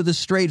loud with a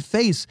straight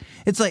face.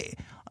 It's like,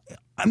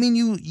 I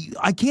mean,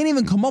 I can't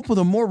even come up with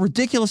a more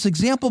ridiculous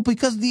example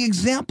because the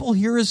example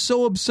here is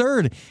so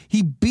absurd.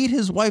 He beat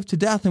his wife to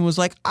death and was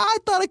like, I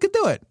thought I could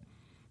do it.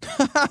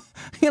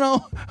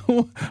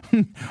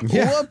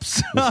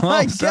 Whoops.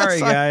 Well,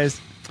 sorry,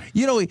 guys.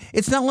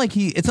 It's not like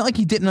he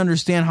didn't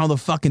understand how the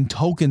fucking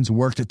tokens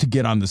worked to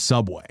get on the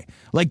subway.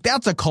 Like,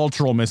 that's a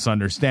cultural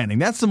misunderstanding.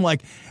 That's some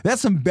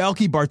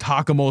Balky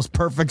Bartakamos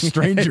Perfect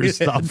Stranger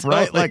stuff,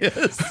 right? Like,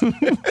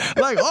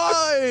 like,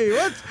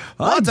 oi,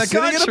 what's a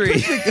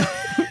country?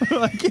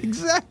 Like,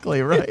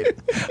 exactly, right?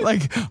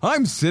 Like,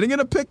 I'm sitting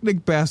in a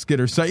picnic basket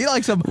or something.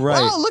 Like some,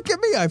 oh, look at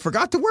me, I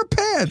forgot to wear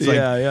pants. Like,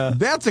 yeah.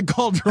 That's a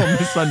cultural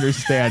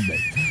misunderstanding.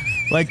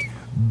 Like,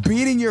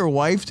 beating your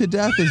wife to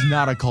death is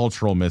not a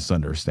cultural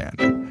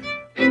misunderstanding.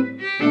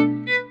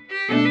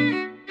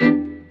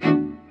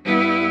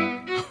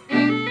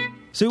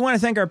 So we want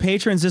to thank our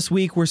patrons this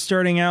week. We're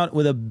starting out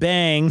with a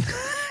bang.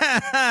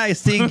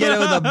 So you get it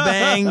with a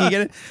bang. You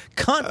get it.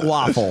 Cunt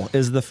Waffle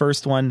is the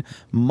first one.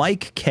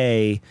 Mike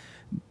K.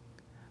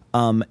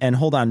 And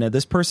hold on. Now,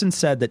 this person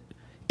said that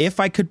if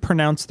I could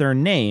pronounce their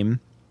name,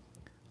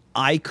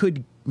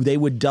 they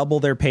would double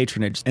their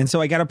patronage. And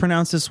so I got to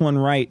pronounce this one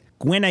right.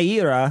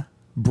 Gwenaira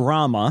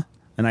Brahma.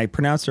 And I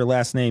pronounced her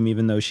last name,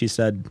 even though she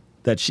said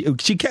that she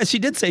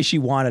did say she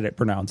wanted it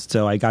pronounced.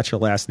 So I got your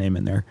last name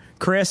in there.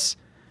 Chris,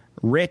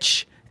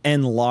 Rich,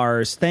 and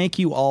Lars, thank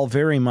you all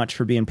very much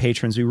for being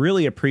patrons. We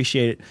really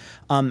appreciate it.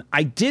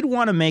 I did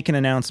want to make an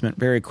announcement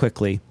very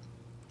quickly.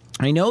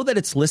 I know that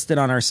it's listed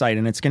on our site,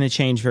 and it's going to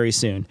change very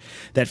soon,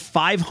 that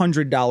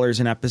 $500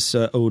 an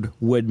episode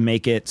would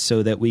make it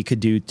so that we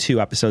could do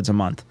 2 episodes a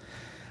month.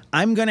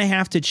 I'm going to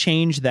have to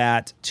change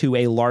that to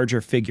a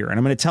larger figure, and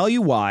I'm going to tell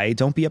you why.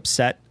 Don't be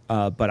upset,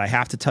 but I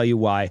have to tell you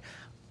why.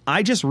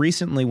 I just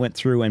recently went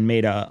through and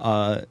made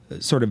a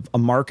sort of a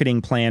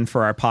marketing plan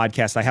for our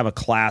podcast. I have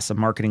a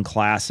marketing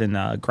class in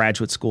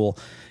graduate school,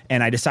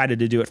 and I decided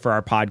to do it for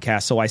our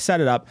podcast. So I set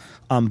it up.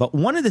 But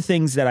one of the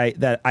things that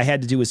I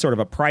had to do was sort of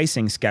a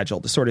pricing schedule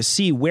to sort of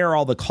see where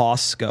all the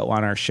costs go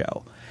on our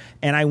show.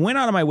 And I went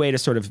out of my way to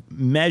sort of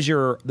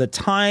measure the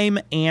time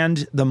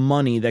and the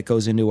money that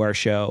goes into our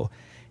show.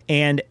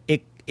 And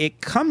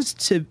it comes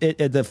to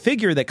the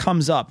figure that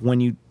comes up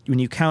when you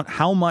count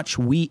how much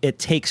it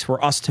takes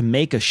for us to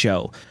make a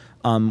show.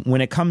 When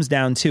it comes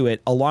down to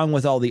it, along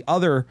with all the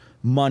other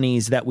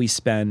monies that we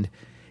spend,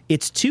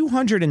 it's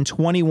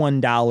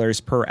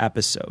 $221 per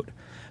episode.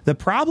 The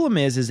problem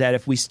is that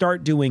if we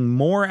start doing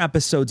more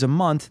episodes a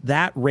month,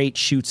 that rate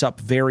shoots up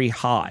very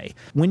high.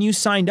 When you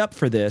signed up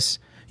for this,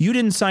 you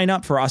didn't sign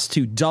up for us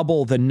to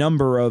double the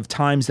number of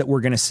times that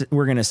we're going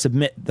to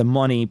submit the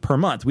money per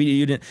month.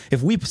 You didn't.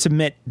 If we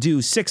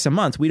do 6 a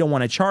month, we don't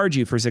want to charge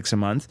you for 6 a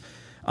month.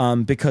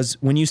 because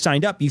when you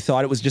signed up, you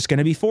thought it was just going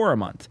to be $4 a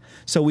month.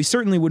 So we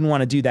certainly wouldn't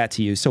want to do that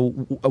to you. So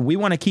we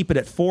want to keep it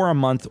at $4 a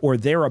month or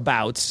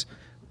thereabouts.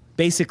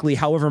 Basically,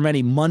 however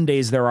many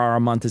Mondays there are a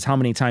month is how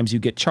many times you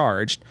get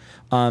charged.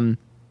 And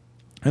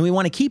we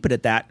want to keep it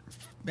at that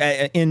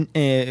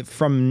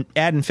from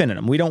ad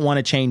infinitum. We don't want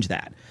to change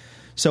that.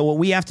 So what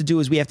we have to do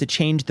is we have to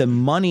change the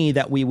money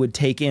that we would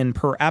take in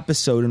per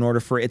episode in order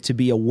for it to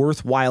be a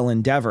worthwhile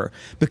endeavor.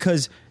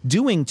 Because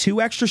doing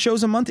 2 extra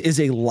shows a month is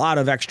a lot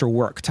of extra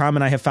work. Tom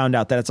and I have found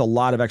out that it's a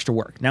lot of extra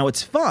work. Now,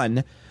 it's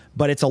fun,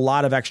 but it's a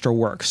lot of extra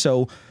work.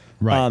 So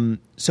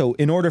so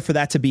in order for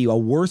that to be a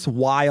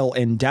worthwhile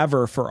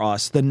endeavor for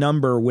us, the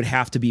number would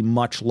have to be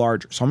much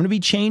larger. So I'm going to be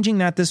changing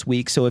that this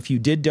week. So if you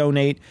did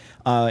donate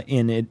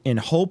in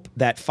hope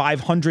that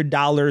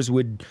 $500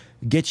 would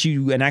get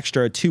you an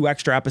extra 2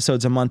 extra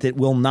episodes a month, it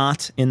will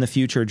not in the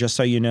future, just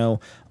so you know,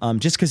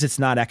 just because it's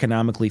not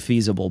economically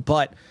feasible.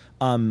 But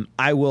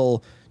I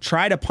will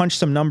try to punch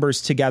some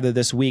numbers together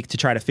this week to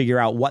try to figure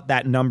out what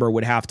that number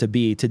would have to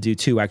be to do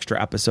 2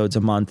 extra episodes a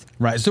month.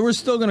 Right. So we're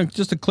still going to,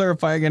 just to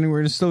clarify again,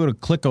 we're still going to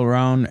click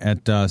around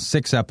at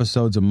 6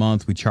 episodes a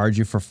month. We charge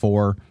you for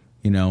 4,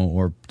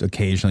 or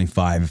occasionally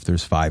 5 if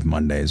there's 5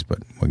 Mondays, but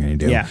what can you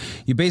do? Yeah.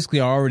 You basically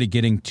are already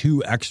getting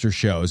 2 extra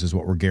shows is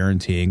what we're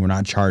guaranteeing. We're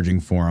not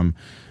charging for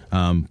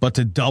them. But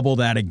to double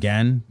that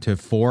again to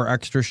 4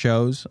 extra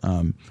shows,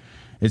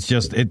 it's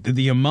just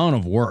the amount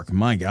of work.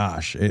 My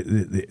gosh,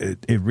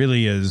 it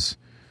really is.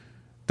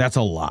 That's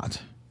a lot.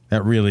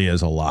 That really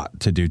is a lot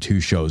to do 2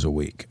 shows a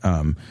week.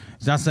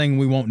 It's not saying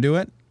we won't do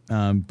it,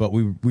 but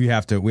we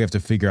have to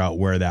figure out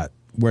where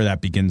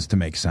that begins to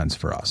make sense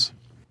for us.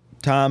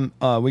 Tom,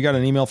 we got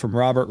an email from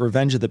Robert,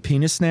 Revenge of the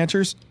Penis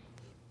Snatchers.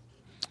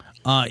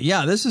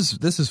 Yeah, this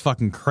is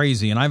fucking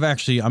crazy, and I'm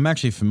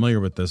actually familiar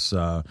with this.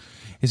 So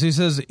he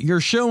says, your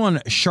show on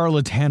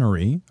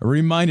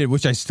charlatanery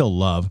which I still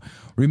love,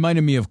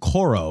 reminded me of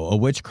Koro, a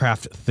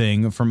witchcraft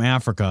thing from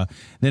Africa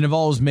that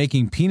involves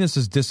making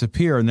penises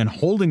disappear and then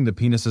holding the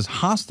penises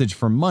hostage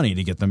for money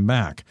to get them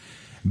back.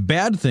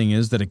 Bad thing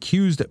is that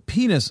accused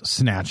penis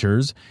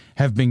snatchers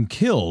have been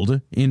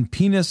killed in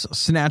penis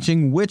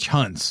snatching witch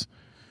hunts.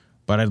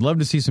 But I'd love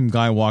to see some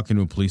guy walk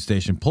into a police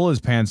station, pull his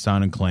pants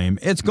down, and claim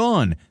it's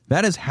gone.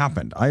 That has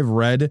happened. I have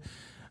read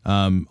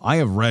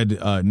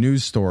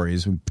news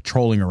stories,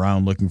 patrolling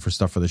around looking for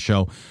stuff for the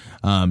show,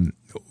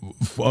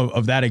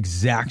 of that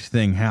exact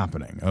thing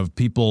happening, of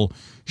people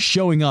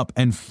showing up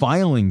and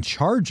filing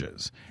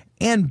charges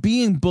and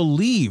being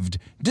believed,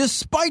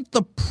 despite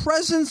the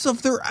presence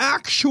of their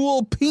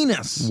actual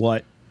penis,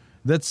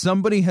 that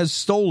somebody has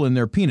stolen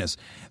their penis.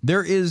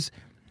 There is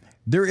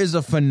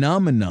a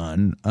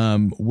phenomenon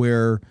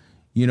where,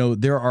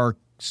 there are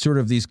sort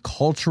of these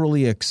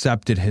culturally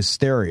accepted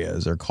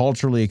hysterias or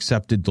culturally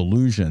accepted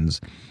delusions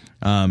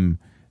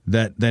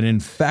that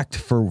infect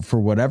for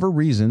whatever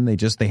reason.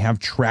 They have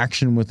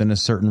traction within a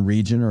certain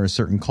region or a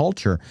certain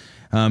culture.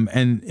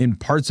 And in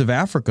parts of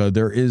Africa,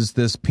 there is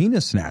this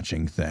penis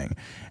snatching thing,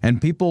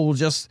 and people will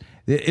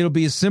it'll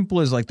be as simple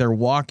as like they're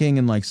walking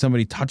and like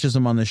somebody touches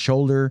them on the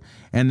shoulder,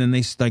 and then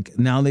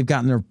now they've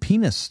gotten their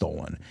penis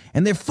stolen,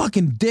 and their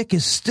fucking dick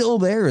is still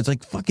there. It's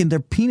like fucking their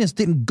penis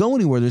didn't go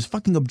anywhere. There's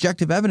fucking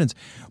objective evidence,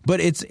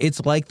 but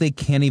it's like they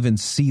can't even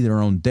see their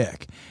own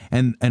dick,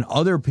 and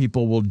other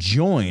people will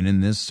join in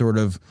this sort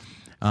of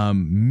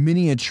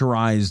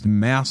miniaturized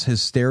mass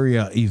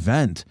hysteria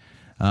event.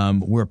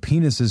 Where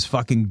penises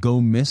fucking go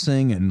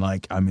missing, and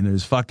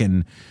there's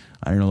fucking,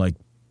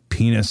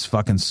 penis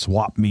fucking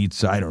swap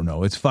meets. I don't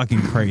know. It's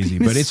fucking crazy,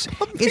 but it's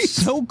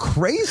so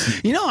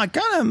crazy. I'm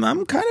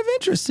kind of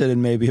interested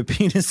in maybe a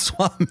penis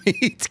swap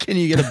meet. Can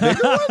you get a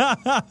bigger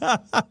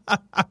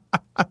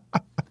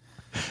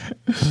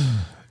one?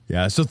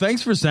 Yeah, so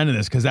thanks for sending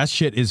this, because that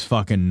shit is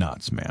fucking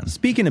nuts, man.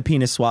 Speaking of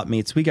penis swap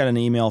meets, we got an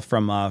email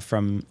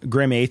from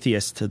Grim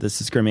Atheist.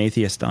 This is Grim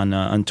Atheist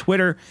on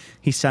Twitter.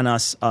 He sent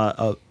us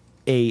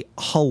a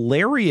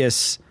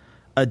hilarious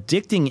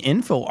addicting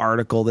info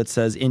article that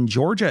says, in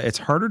Georgia, it's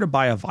harder to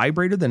buy a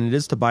vibrator than it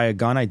is to buy a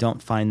gun. I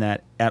don't find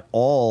that at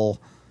all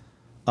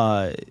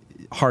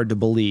hard to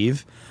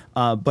believe.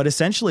 But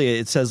essentially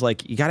it says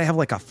you got to have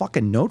a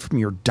fucking note from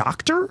your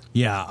doctor.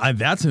 Yeah,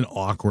 that's an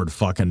awkward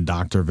fucking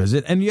doctor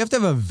visit. And you have to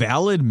have a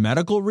valid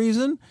medical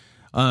reason.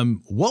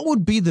 What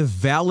would be the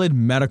valid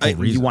medical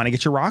reason? You want to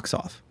get your rocks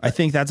off. I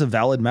think that's a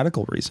valid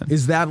medical reason.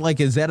 Is that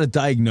a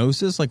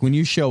diagnosis? Like when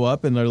you show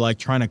up and they're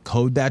trying to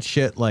code that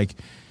shit,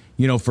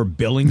 for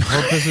billing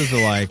purposes,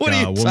 or what do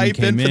you type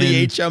in for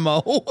the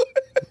HMO?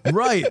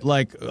 Right.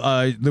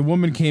 The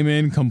woman came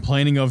in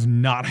complaining of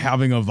not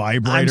having a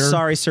vibrator. I'm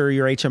sorry, sir.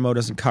 Your HMO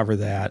doesn't cover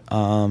that.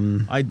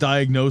 I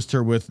diagnosed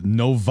her with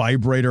no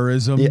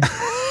vibratorism. Yeah.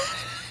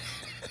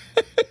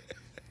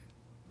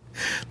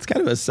 It's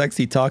kind of a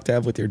sexy talk to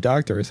have with your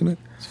doctor, isn't it?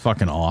 It's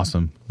fucking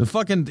awesome. The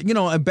fucking,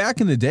 back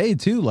in the day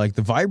too,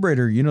 the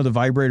vibrator, the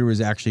vibrator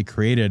was actually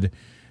created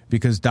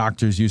because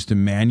doctors used to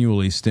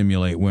manually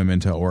stimulate women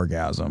to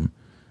orgasm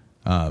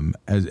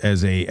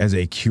as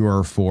a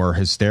cure for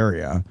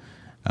hysteria.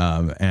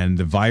 And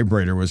the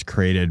vibrator was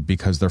created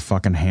because their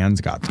fucking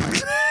hands got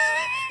tired.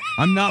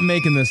 I'm not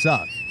making this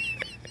up.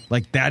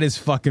 Like, that is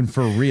fucking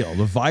for real.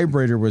 The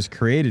vibrator was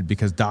created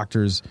because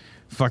doctors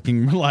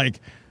fucking were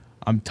like,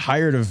 I'm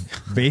tired of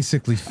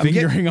basically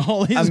figuring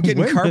all these. I'm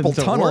getting women carpal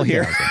to tunnel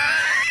here.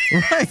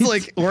 Right.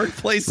 Like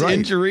workplace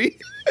injury.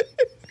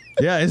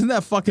 Yeah, isn't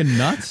that fucking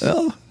nuts?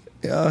 Oh,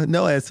 yeah.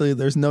 No, actually,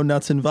 there's no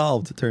nuts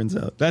involved, it turns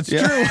out. That's true.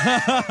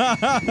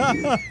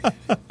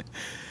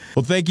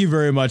 Well, thank you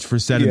very much for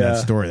sending that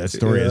story. That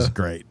story is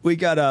great. We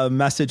got a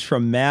message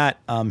from Matt.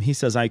 He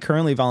says, I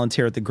currently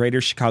volunteer at the Greater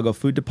Chicago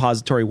Food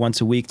Depository once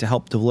a week to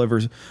help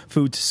deliver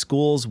food to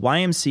schools,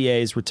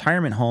 YMCAs,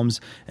 retirement homes,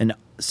 and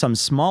some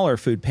smaller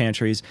food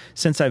pantries.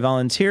 Since I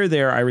volunteer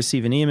there, I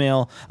receive an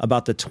email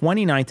about the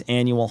 29th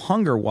annual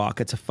Hunger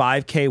Walk. It's a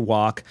 5K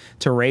walk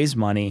to raise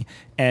money.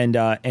 And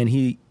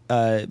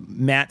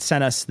Matt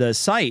sent us the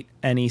site,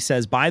 and he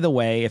says, by the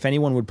way, if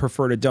anyone would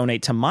prefer to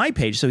donate to my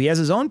page, so he has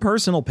his own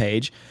personal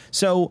page.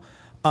 So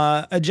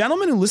a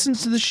gentleman who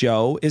listens to the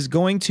show is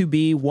going to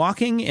be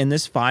walking in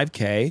this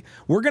 5K.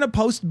 We're going to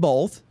post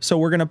both. So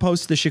we're going to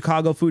post the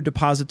Chicago Food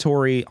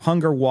Depository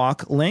Hunger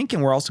Walk link,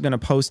 and we're also going to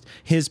post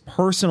his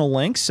personal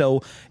link.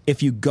 So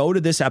if you go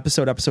to this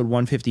episode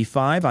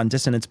 155 on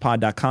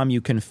dissonancepod.com, you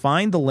can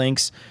find the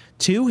links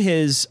to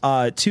his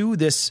to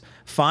this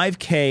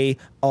 5K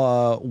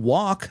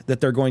walk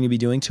that they're going to be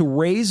doing to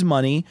raise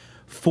money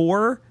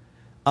for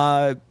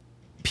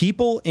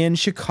people in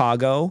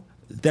Chicago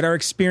that are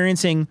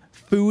experiencing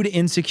food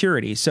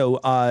insecurity. So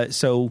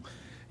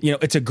you know,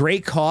 it's a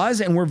great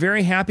cause, and we're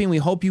very happy, and we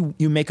hope you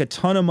make a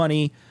ton of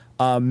money,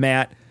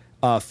 Matt,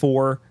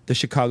 for the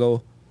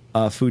Chicago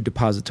Food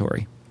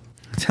Depository.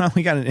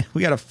 We got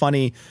a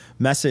funny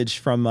message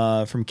from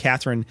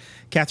Catherine.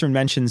 Catherine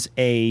mentions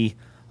a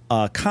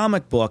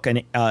comic book,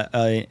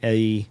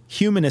 a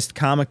humanist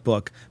comic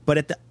book,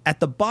 but at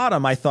the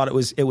bottom, I thought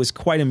it was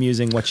quite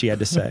amusing what she had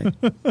to say.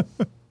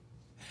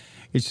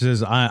 It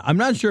says, I'm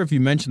not sure if you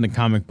mentioned the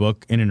comic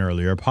book in an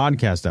earlier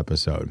podcast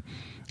episode,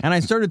 and I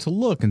started to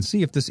look and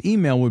see if this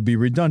email would be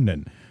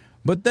redundant.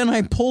 But then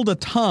I pulled a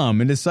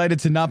Tom and decided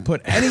to not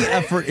put any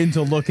effort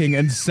into looking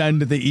and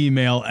send the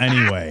email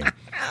anyway.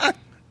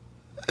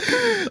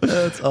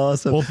 That's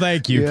awesome. Well,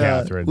 thank you,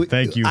 Catherine.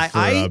 Thank you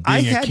for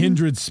being a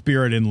kindred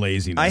spirit in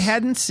laziness. I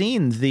hadn't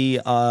seen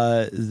the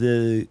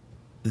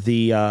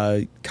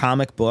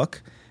comic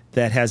book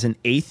that has an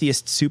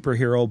atheist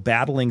superhero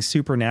battling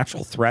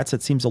supernatural threats.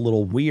 It seems a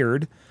little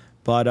weird,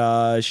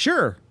 but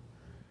sure.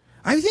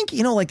 I think,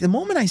 like the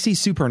moment I see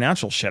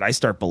supernatural shit, I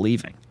start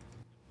believing.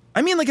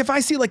 I mean, like if I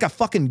see like a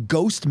fucking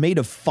ghost made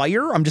of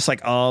fire, I'm just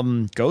like,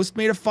 ghost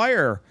made of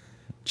fire.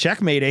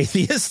 Checkmate,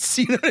 atheists.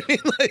 You know what I mean?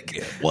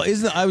 Like, well,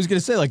 I was going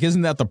to say, like,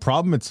 isn't that the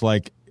problem? It's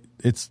like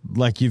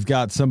you've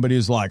got somebody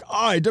who's like,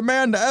 I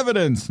demand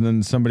evidence. And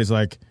then somebody's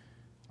like,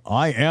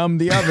 I am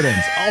the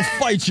evidence. I'll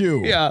fight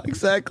you. Yeah,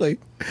 exactly.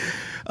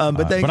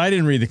 But I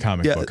didn't read the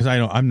comic book because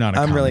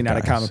I'm really not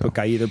a comic book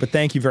guy either. But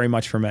thank you very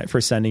much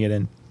for sending it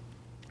in.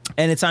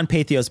 And it's on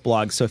Patheos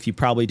blog, so if you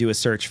probably do a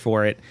search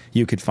for it,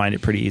 you could find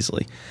it pretty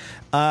easily.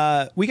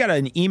 We got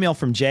an email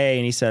from Jay,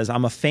 and he says,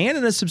 I'm a fan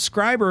and a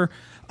subscriber.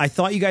 I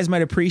thought you guys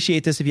might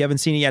appreciate this if you haven't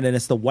seen it yet, and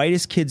it's the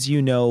Whitest Kids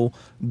You Know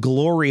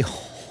Glory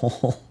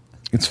Hole.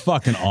 It's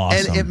fucking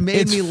awesome. And it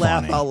made me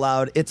laugh out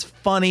loud. It's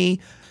funny,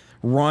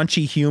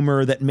 raunchy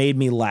humor that made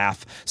me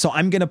laugh. So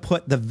I'm going to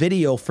put the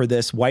video for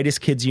this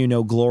Whitest Kids You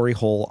Know Glory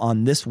Hole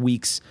on this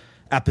week's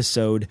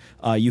episode.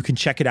 You can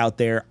check it out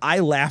there. I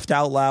laughed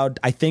out loud.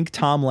 I think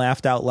Tom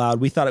laughed out loud.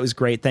 We thought it was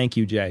great. Thank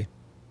you, Jay.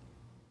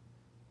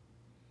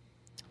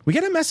 We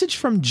got a message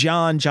from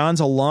John. John's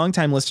a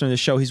longtime listener to the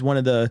show. He's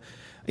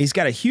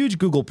got a huge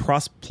Google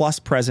Plus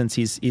presence.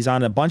 He's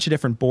on a bunch of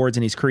different boards,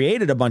 and he's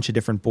created a bunch of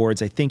different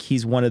boards. I think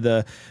he's one of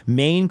the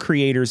main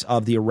creators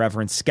of the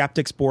Irreverent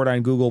Skeptics board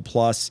on Google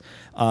Plus,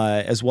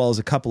 as well as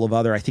a couple of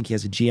other. I think he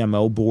has a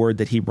GMO board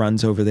that he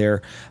runs over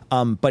there.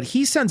 But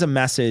he sends a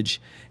message,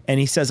 and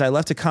he says, I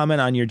left a comment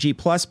on your G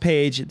Plus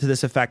page to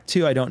this effect,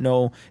 too. I don't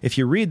know if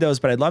you read those,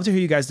 but I'd love to hear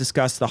you guys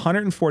discuss the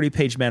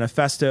 140-page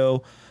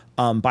manifesto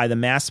by the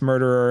mass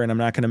murderer, and I'm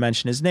not going to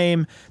mention his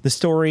name. The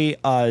story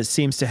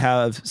seems to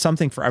have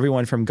something for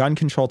everyone from gun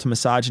control to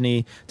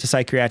misogyny to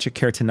psychiatric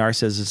care to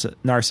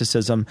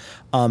narcissism.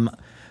 Tom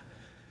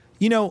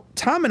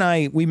and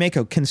I, we make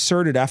a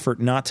concerted effort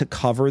not to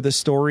cover the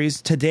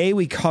stories. Today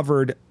we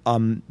covered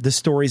the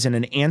stories in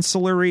an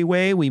ancillary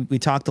way. We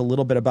talked a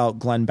little bit about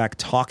Glenn Beck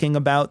talking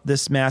about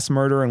this mass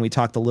murder, and we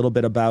talked a little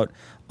bit about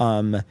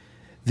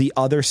the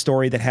other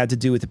story that had to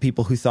do with the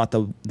people who thought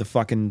the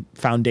fucking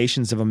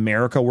foundations of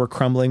America were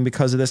crumbling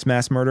because of this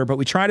mass murder. But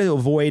we try to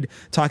avoid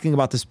talking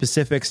about the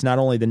specifics, not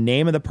only the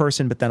name of the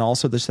person, but then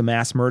also just the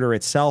mass murder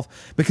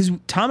itself. Because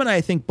Tom and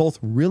I think, both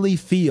really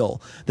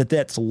feel that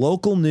that's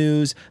local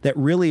news that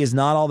really is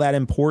not all that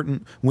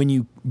important when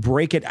you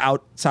break it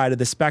outside of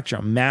the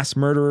spectrum. Mass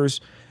murderers,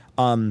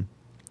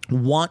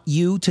 want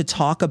you to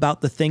talk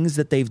about the things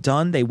that they've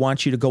done. They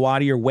want you to go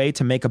out of your way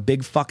to make a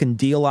big fucking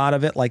deal out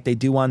of it, like they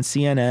do on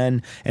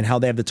CNN, and how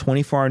they have the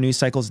 24-hour news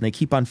cycles and they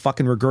keep on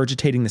fucking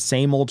regurgitating the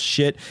same old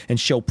shit and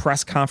show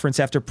press conference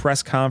after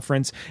press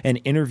conference and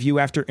interview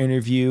after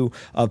interview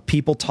of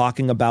people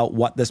talking about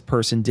what this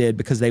person did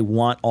because they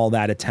want all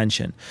that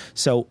attention.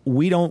 So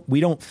we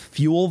don't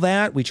fuel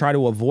that. We try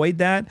to avoid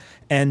that.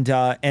 And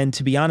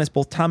to be honest,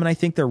 both Tom and I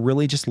think they're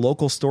really just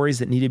local stories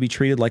that need to be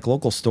treated like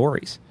local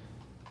stories.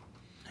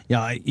 Yeah,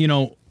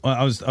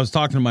 I was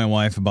talking to my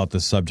wife about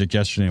this subject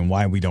yesterday and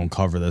why we don't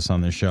cover this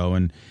on the show.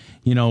 And,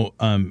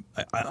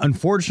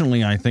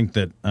 unfortunately, I think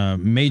that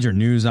major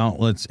news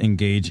outlets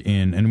engage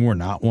in, and we're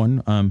not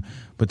one,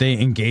 but they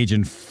engage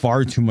in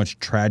far too much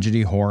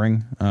tragedy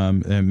whoring.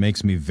 It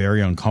makes me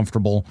very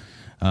uncomfortable.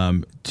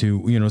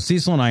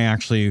 Cecil and I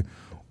actually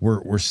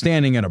were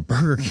standing at a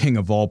Burger King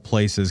of all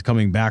places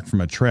coming back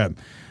from a trip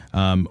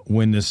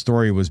when this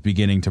story was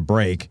beginning to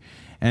break.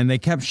 And they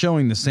kept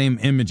showing the same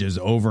images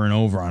over and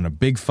over on a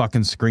big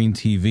fucking screen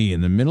TV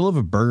in the middle of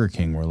a Burger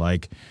King where,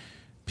 like,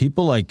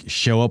 people, like,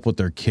 show up with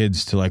their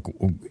kids to, like,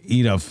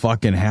 eat a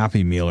fucking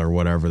Happy Meal or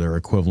whatever their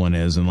equivalent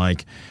is. And,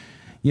 like,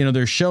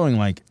 they're showing,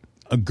 like,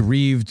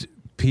 aggrieved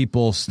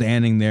people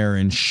standing there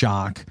in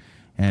shock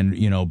and,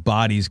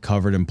 bodies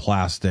covered in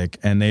plastic.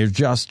 And they're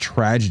just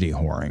tragedy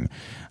whoring.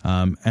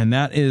 And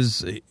that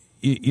is,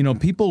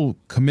 people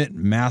commit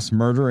mass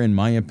murder, in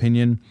my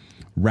opinion,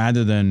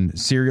 rather than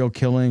serial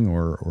killing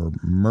or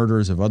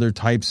murders of other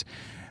types.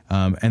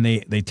 And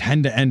they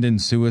tend to end in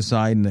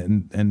suicide.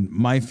 And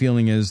my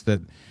feeling is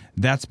that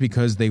that's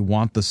because they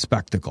want the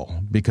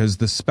spectacle, because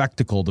the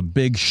spectacle, the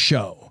big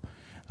show,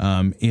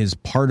 is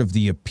part of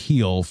the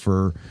appeal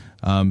for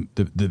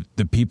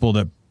the people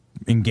that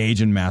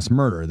engage in mass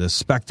murder, the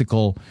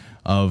spectacle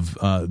of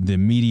the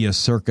media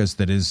circus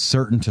that is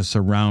certain to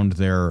surround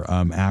their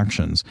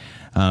actions.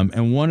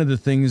 And one of the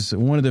things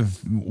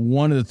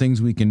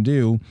we can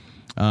do,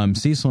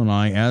 Cecil and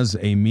I, as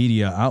a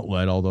media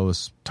outlet, although a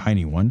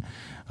tiny one,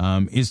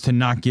 is to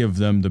not give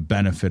them the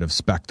benefit of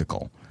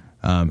spectacle.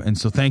 And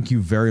so thank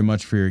you very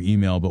much for your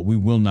email, but we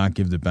will not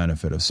give the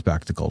benefit of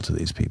spectacle to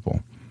these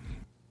people.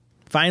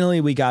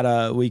 Finally, we got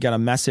a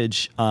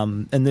message,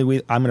 and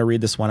then I'm going to read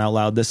this one out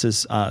loud. This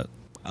is from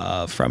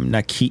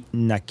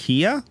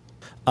Nakia.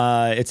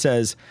 It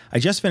says, I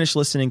just finished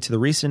listening to the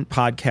recent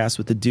podcast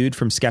with the dude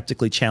from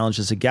Skeptically Challenged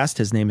as a guest.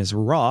 His name is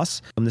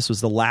Ross. And this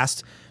was the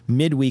last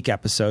midweek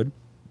episode.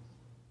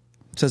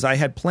 It says, I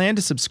had planned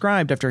to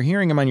subscribe after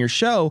hearing him on your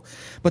show,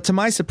 but to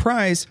my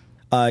surprise,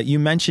 you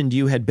mentioned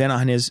you had been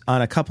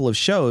on a couple of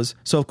shows.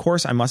 So, of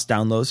course, I must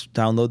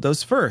download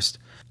those first.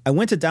 I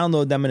went to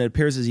download them, and it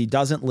appears as he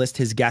doesn't list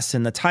his guests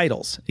in the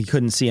titles. He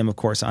couldn't see him, of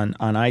course, on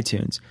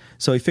iTunes.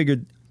 So he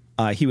figured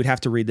he would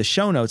have to read the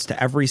show notes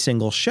to every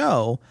single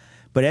show.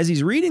 But as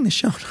he's reading the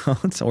show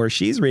notes, or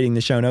she's reading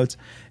the show notes,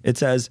 it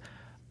says,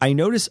 I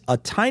notice a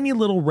tiny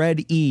little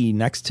red E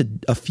next to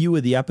a few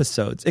of the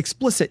episodes.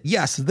 Explicit,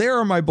 yes, there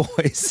are my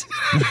boys.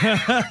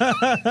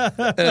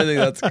 I think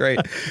that's great.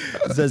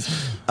 It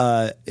says,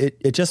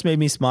 it just made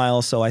me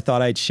smile, so I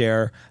thought I'd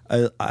share.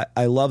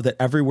 I love that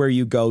everywhere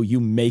you go, you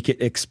make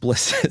it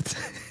explicit.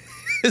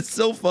 It's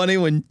so funny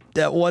when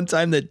that one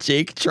time that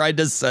Jake tried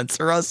to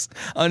censor us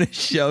on his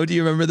show. Do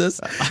you remember this?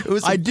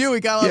 I do.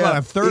 He got about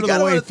a third of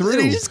the way through.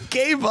 And he just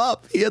gave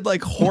up. He had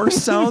like horse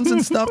sounds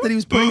and stuff that he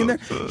was putting in there.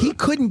 He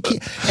couldn't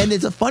keep. And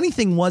the funny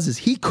thing is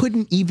he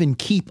couldn't even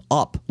keep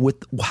up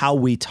with how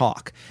we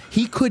talk.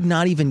 He could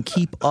not even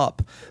keep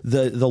up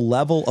the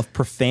level of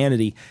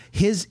profanity.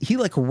 He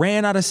like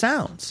ran out of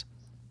sounds.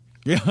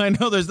 Yeah, I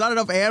know. There's not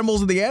enough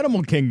animals in the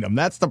animal kingdom.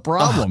 That's the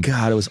problem. Oh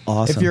God, it was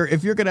awesome.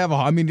 If you're gonna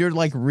have you're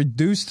like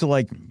reduced to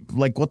like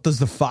what does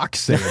the fox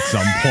say at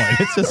some point?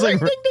 It's just like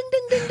ding ding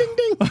ding ding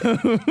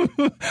ding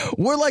ding.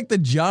 We're like the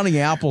Johnny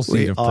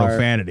Appleseed of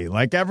profanity.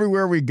 Like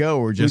everywhere we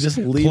go, we're just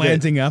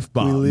planting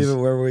F-bombs. We leave it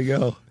wherever we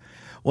go.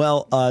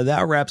 Well,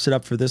 that wraps it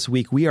up for this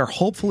week. We are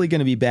hopefully going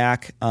to be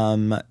back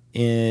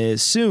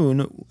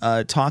soon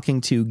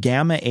talking to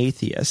Gamma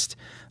Atheist.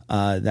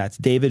 That's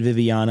David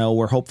Viviano.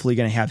 We're hopefully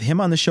going to have him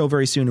on the show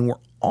very soon. And we're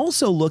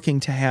also looking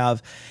to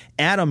have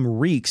Adam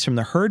Reeks from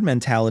the Herd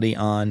Mentality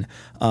on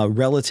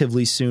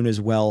relatively soon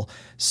as well.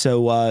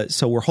 So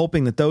we're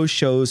hoping that those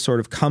shows sort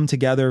of come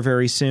together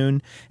very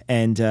soon.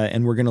 And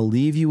we're going to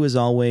leave you, as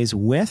always,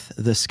 with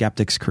the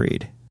Skeptic's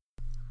Creed.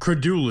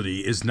 Credulity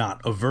is not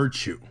a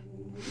virtue.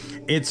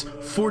 It's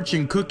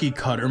fortune cookie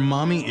cutter,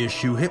 mommy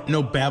issue,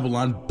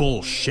 hypno-Babylon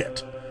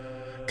bullshit.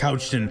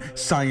 Couched in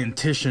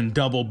scientician,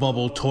 double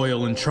bubble,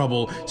 toil and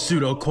trouble,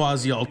 pseudo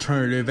quasi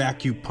alternative,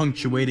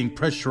 acupunctuating,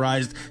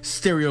 pressurized,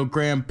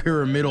 stereogram,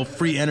 pyramidal,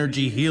 free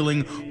energy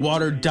healing,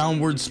 watered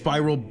downward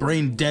spiral,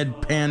 brain dead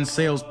pan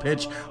sales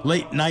pitch,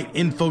 late night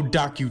info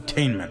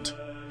docutainment.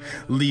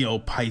 Leo,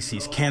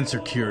 Pisces, cancer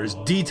cures,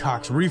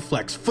 detox,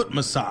 reflex, foot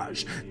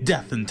massage,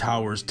 death in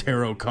towers,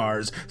 tarot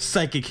cards,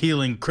 psychic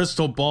healing,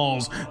 crystal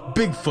balls,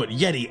 Bigfoot,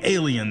 Yeti,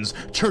 aliens,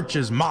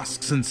 churches,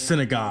 mosques and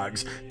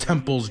synagogues,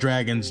 temples,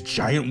 dragons,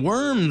 giant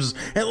worms,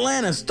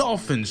 Atlantis,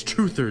 dolphins,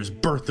 truthers,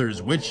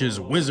 birthers, witches,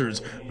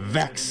 wizards,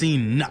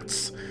 vaccine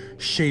nuts,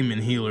 shaman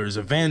healers,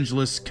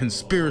 evangelists,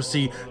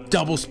 conspiracy,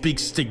 doublespeak,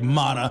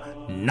 stigmata,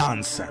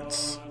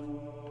 nonsense.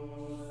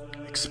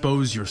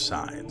 Expose your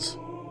sides.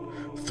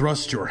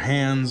 Thrust your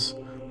hands,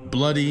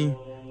 bloody,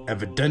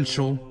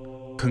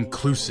 evidential,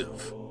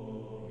 conclusive.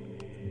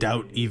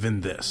 Doubt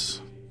even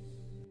this.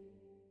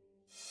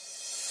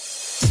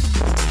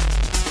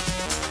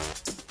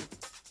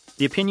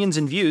 The opinions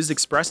and views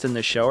expressed in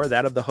this show are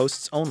that of the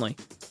hosts only.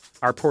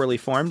 Our poorly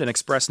formed and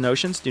expressed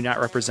notions do not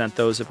represent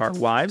those of our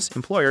wives,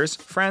 employers,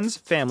 friends,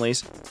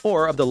 families,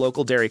 or of the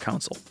local dairy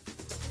council.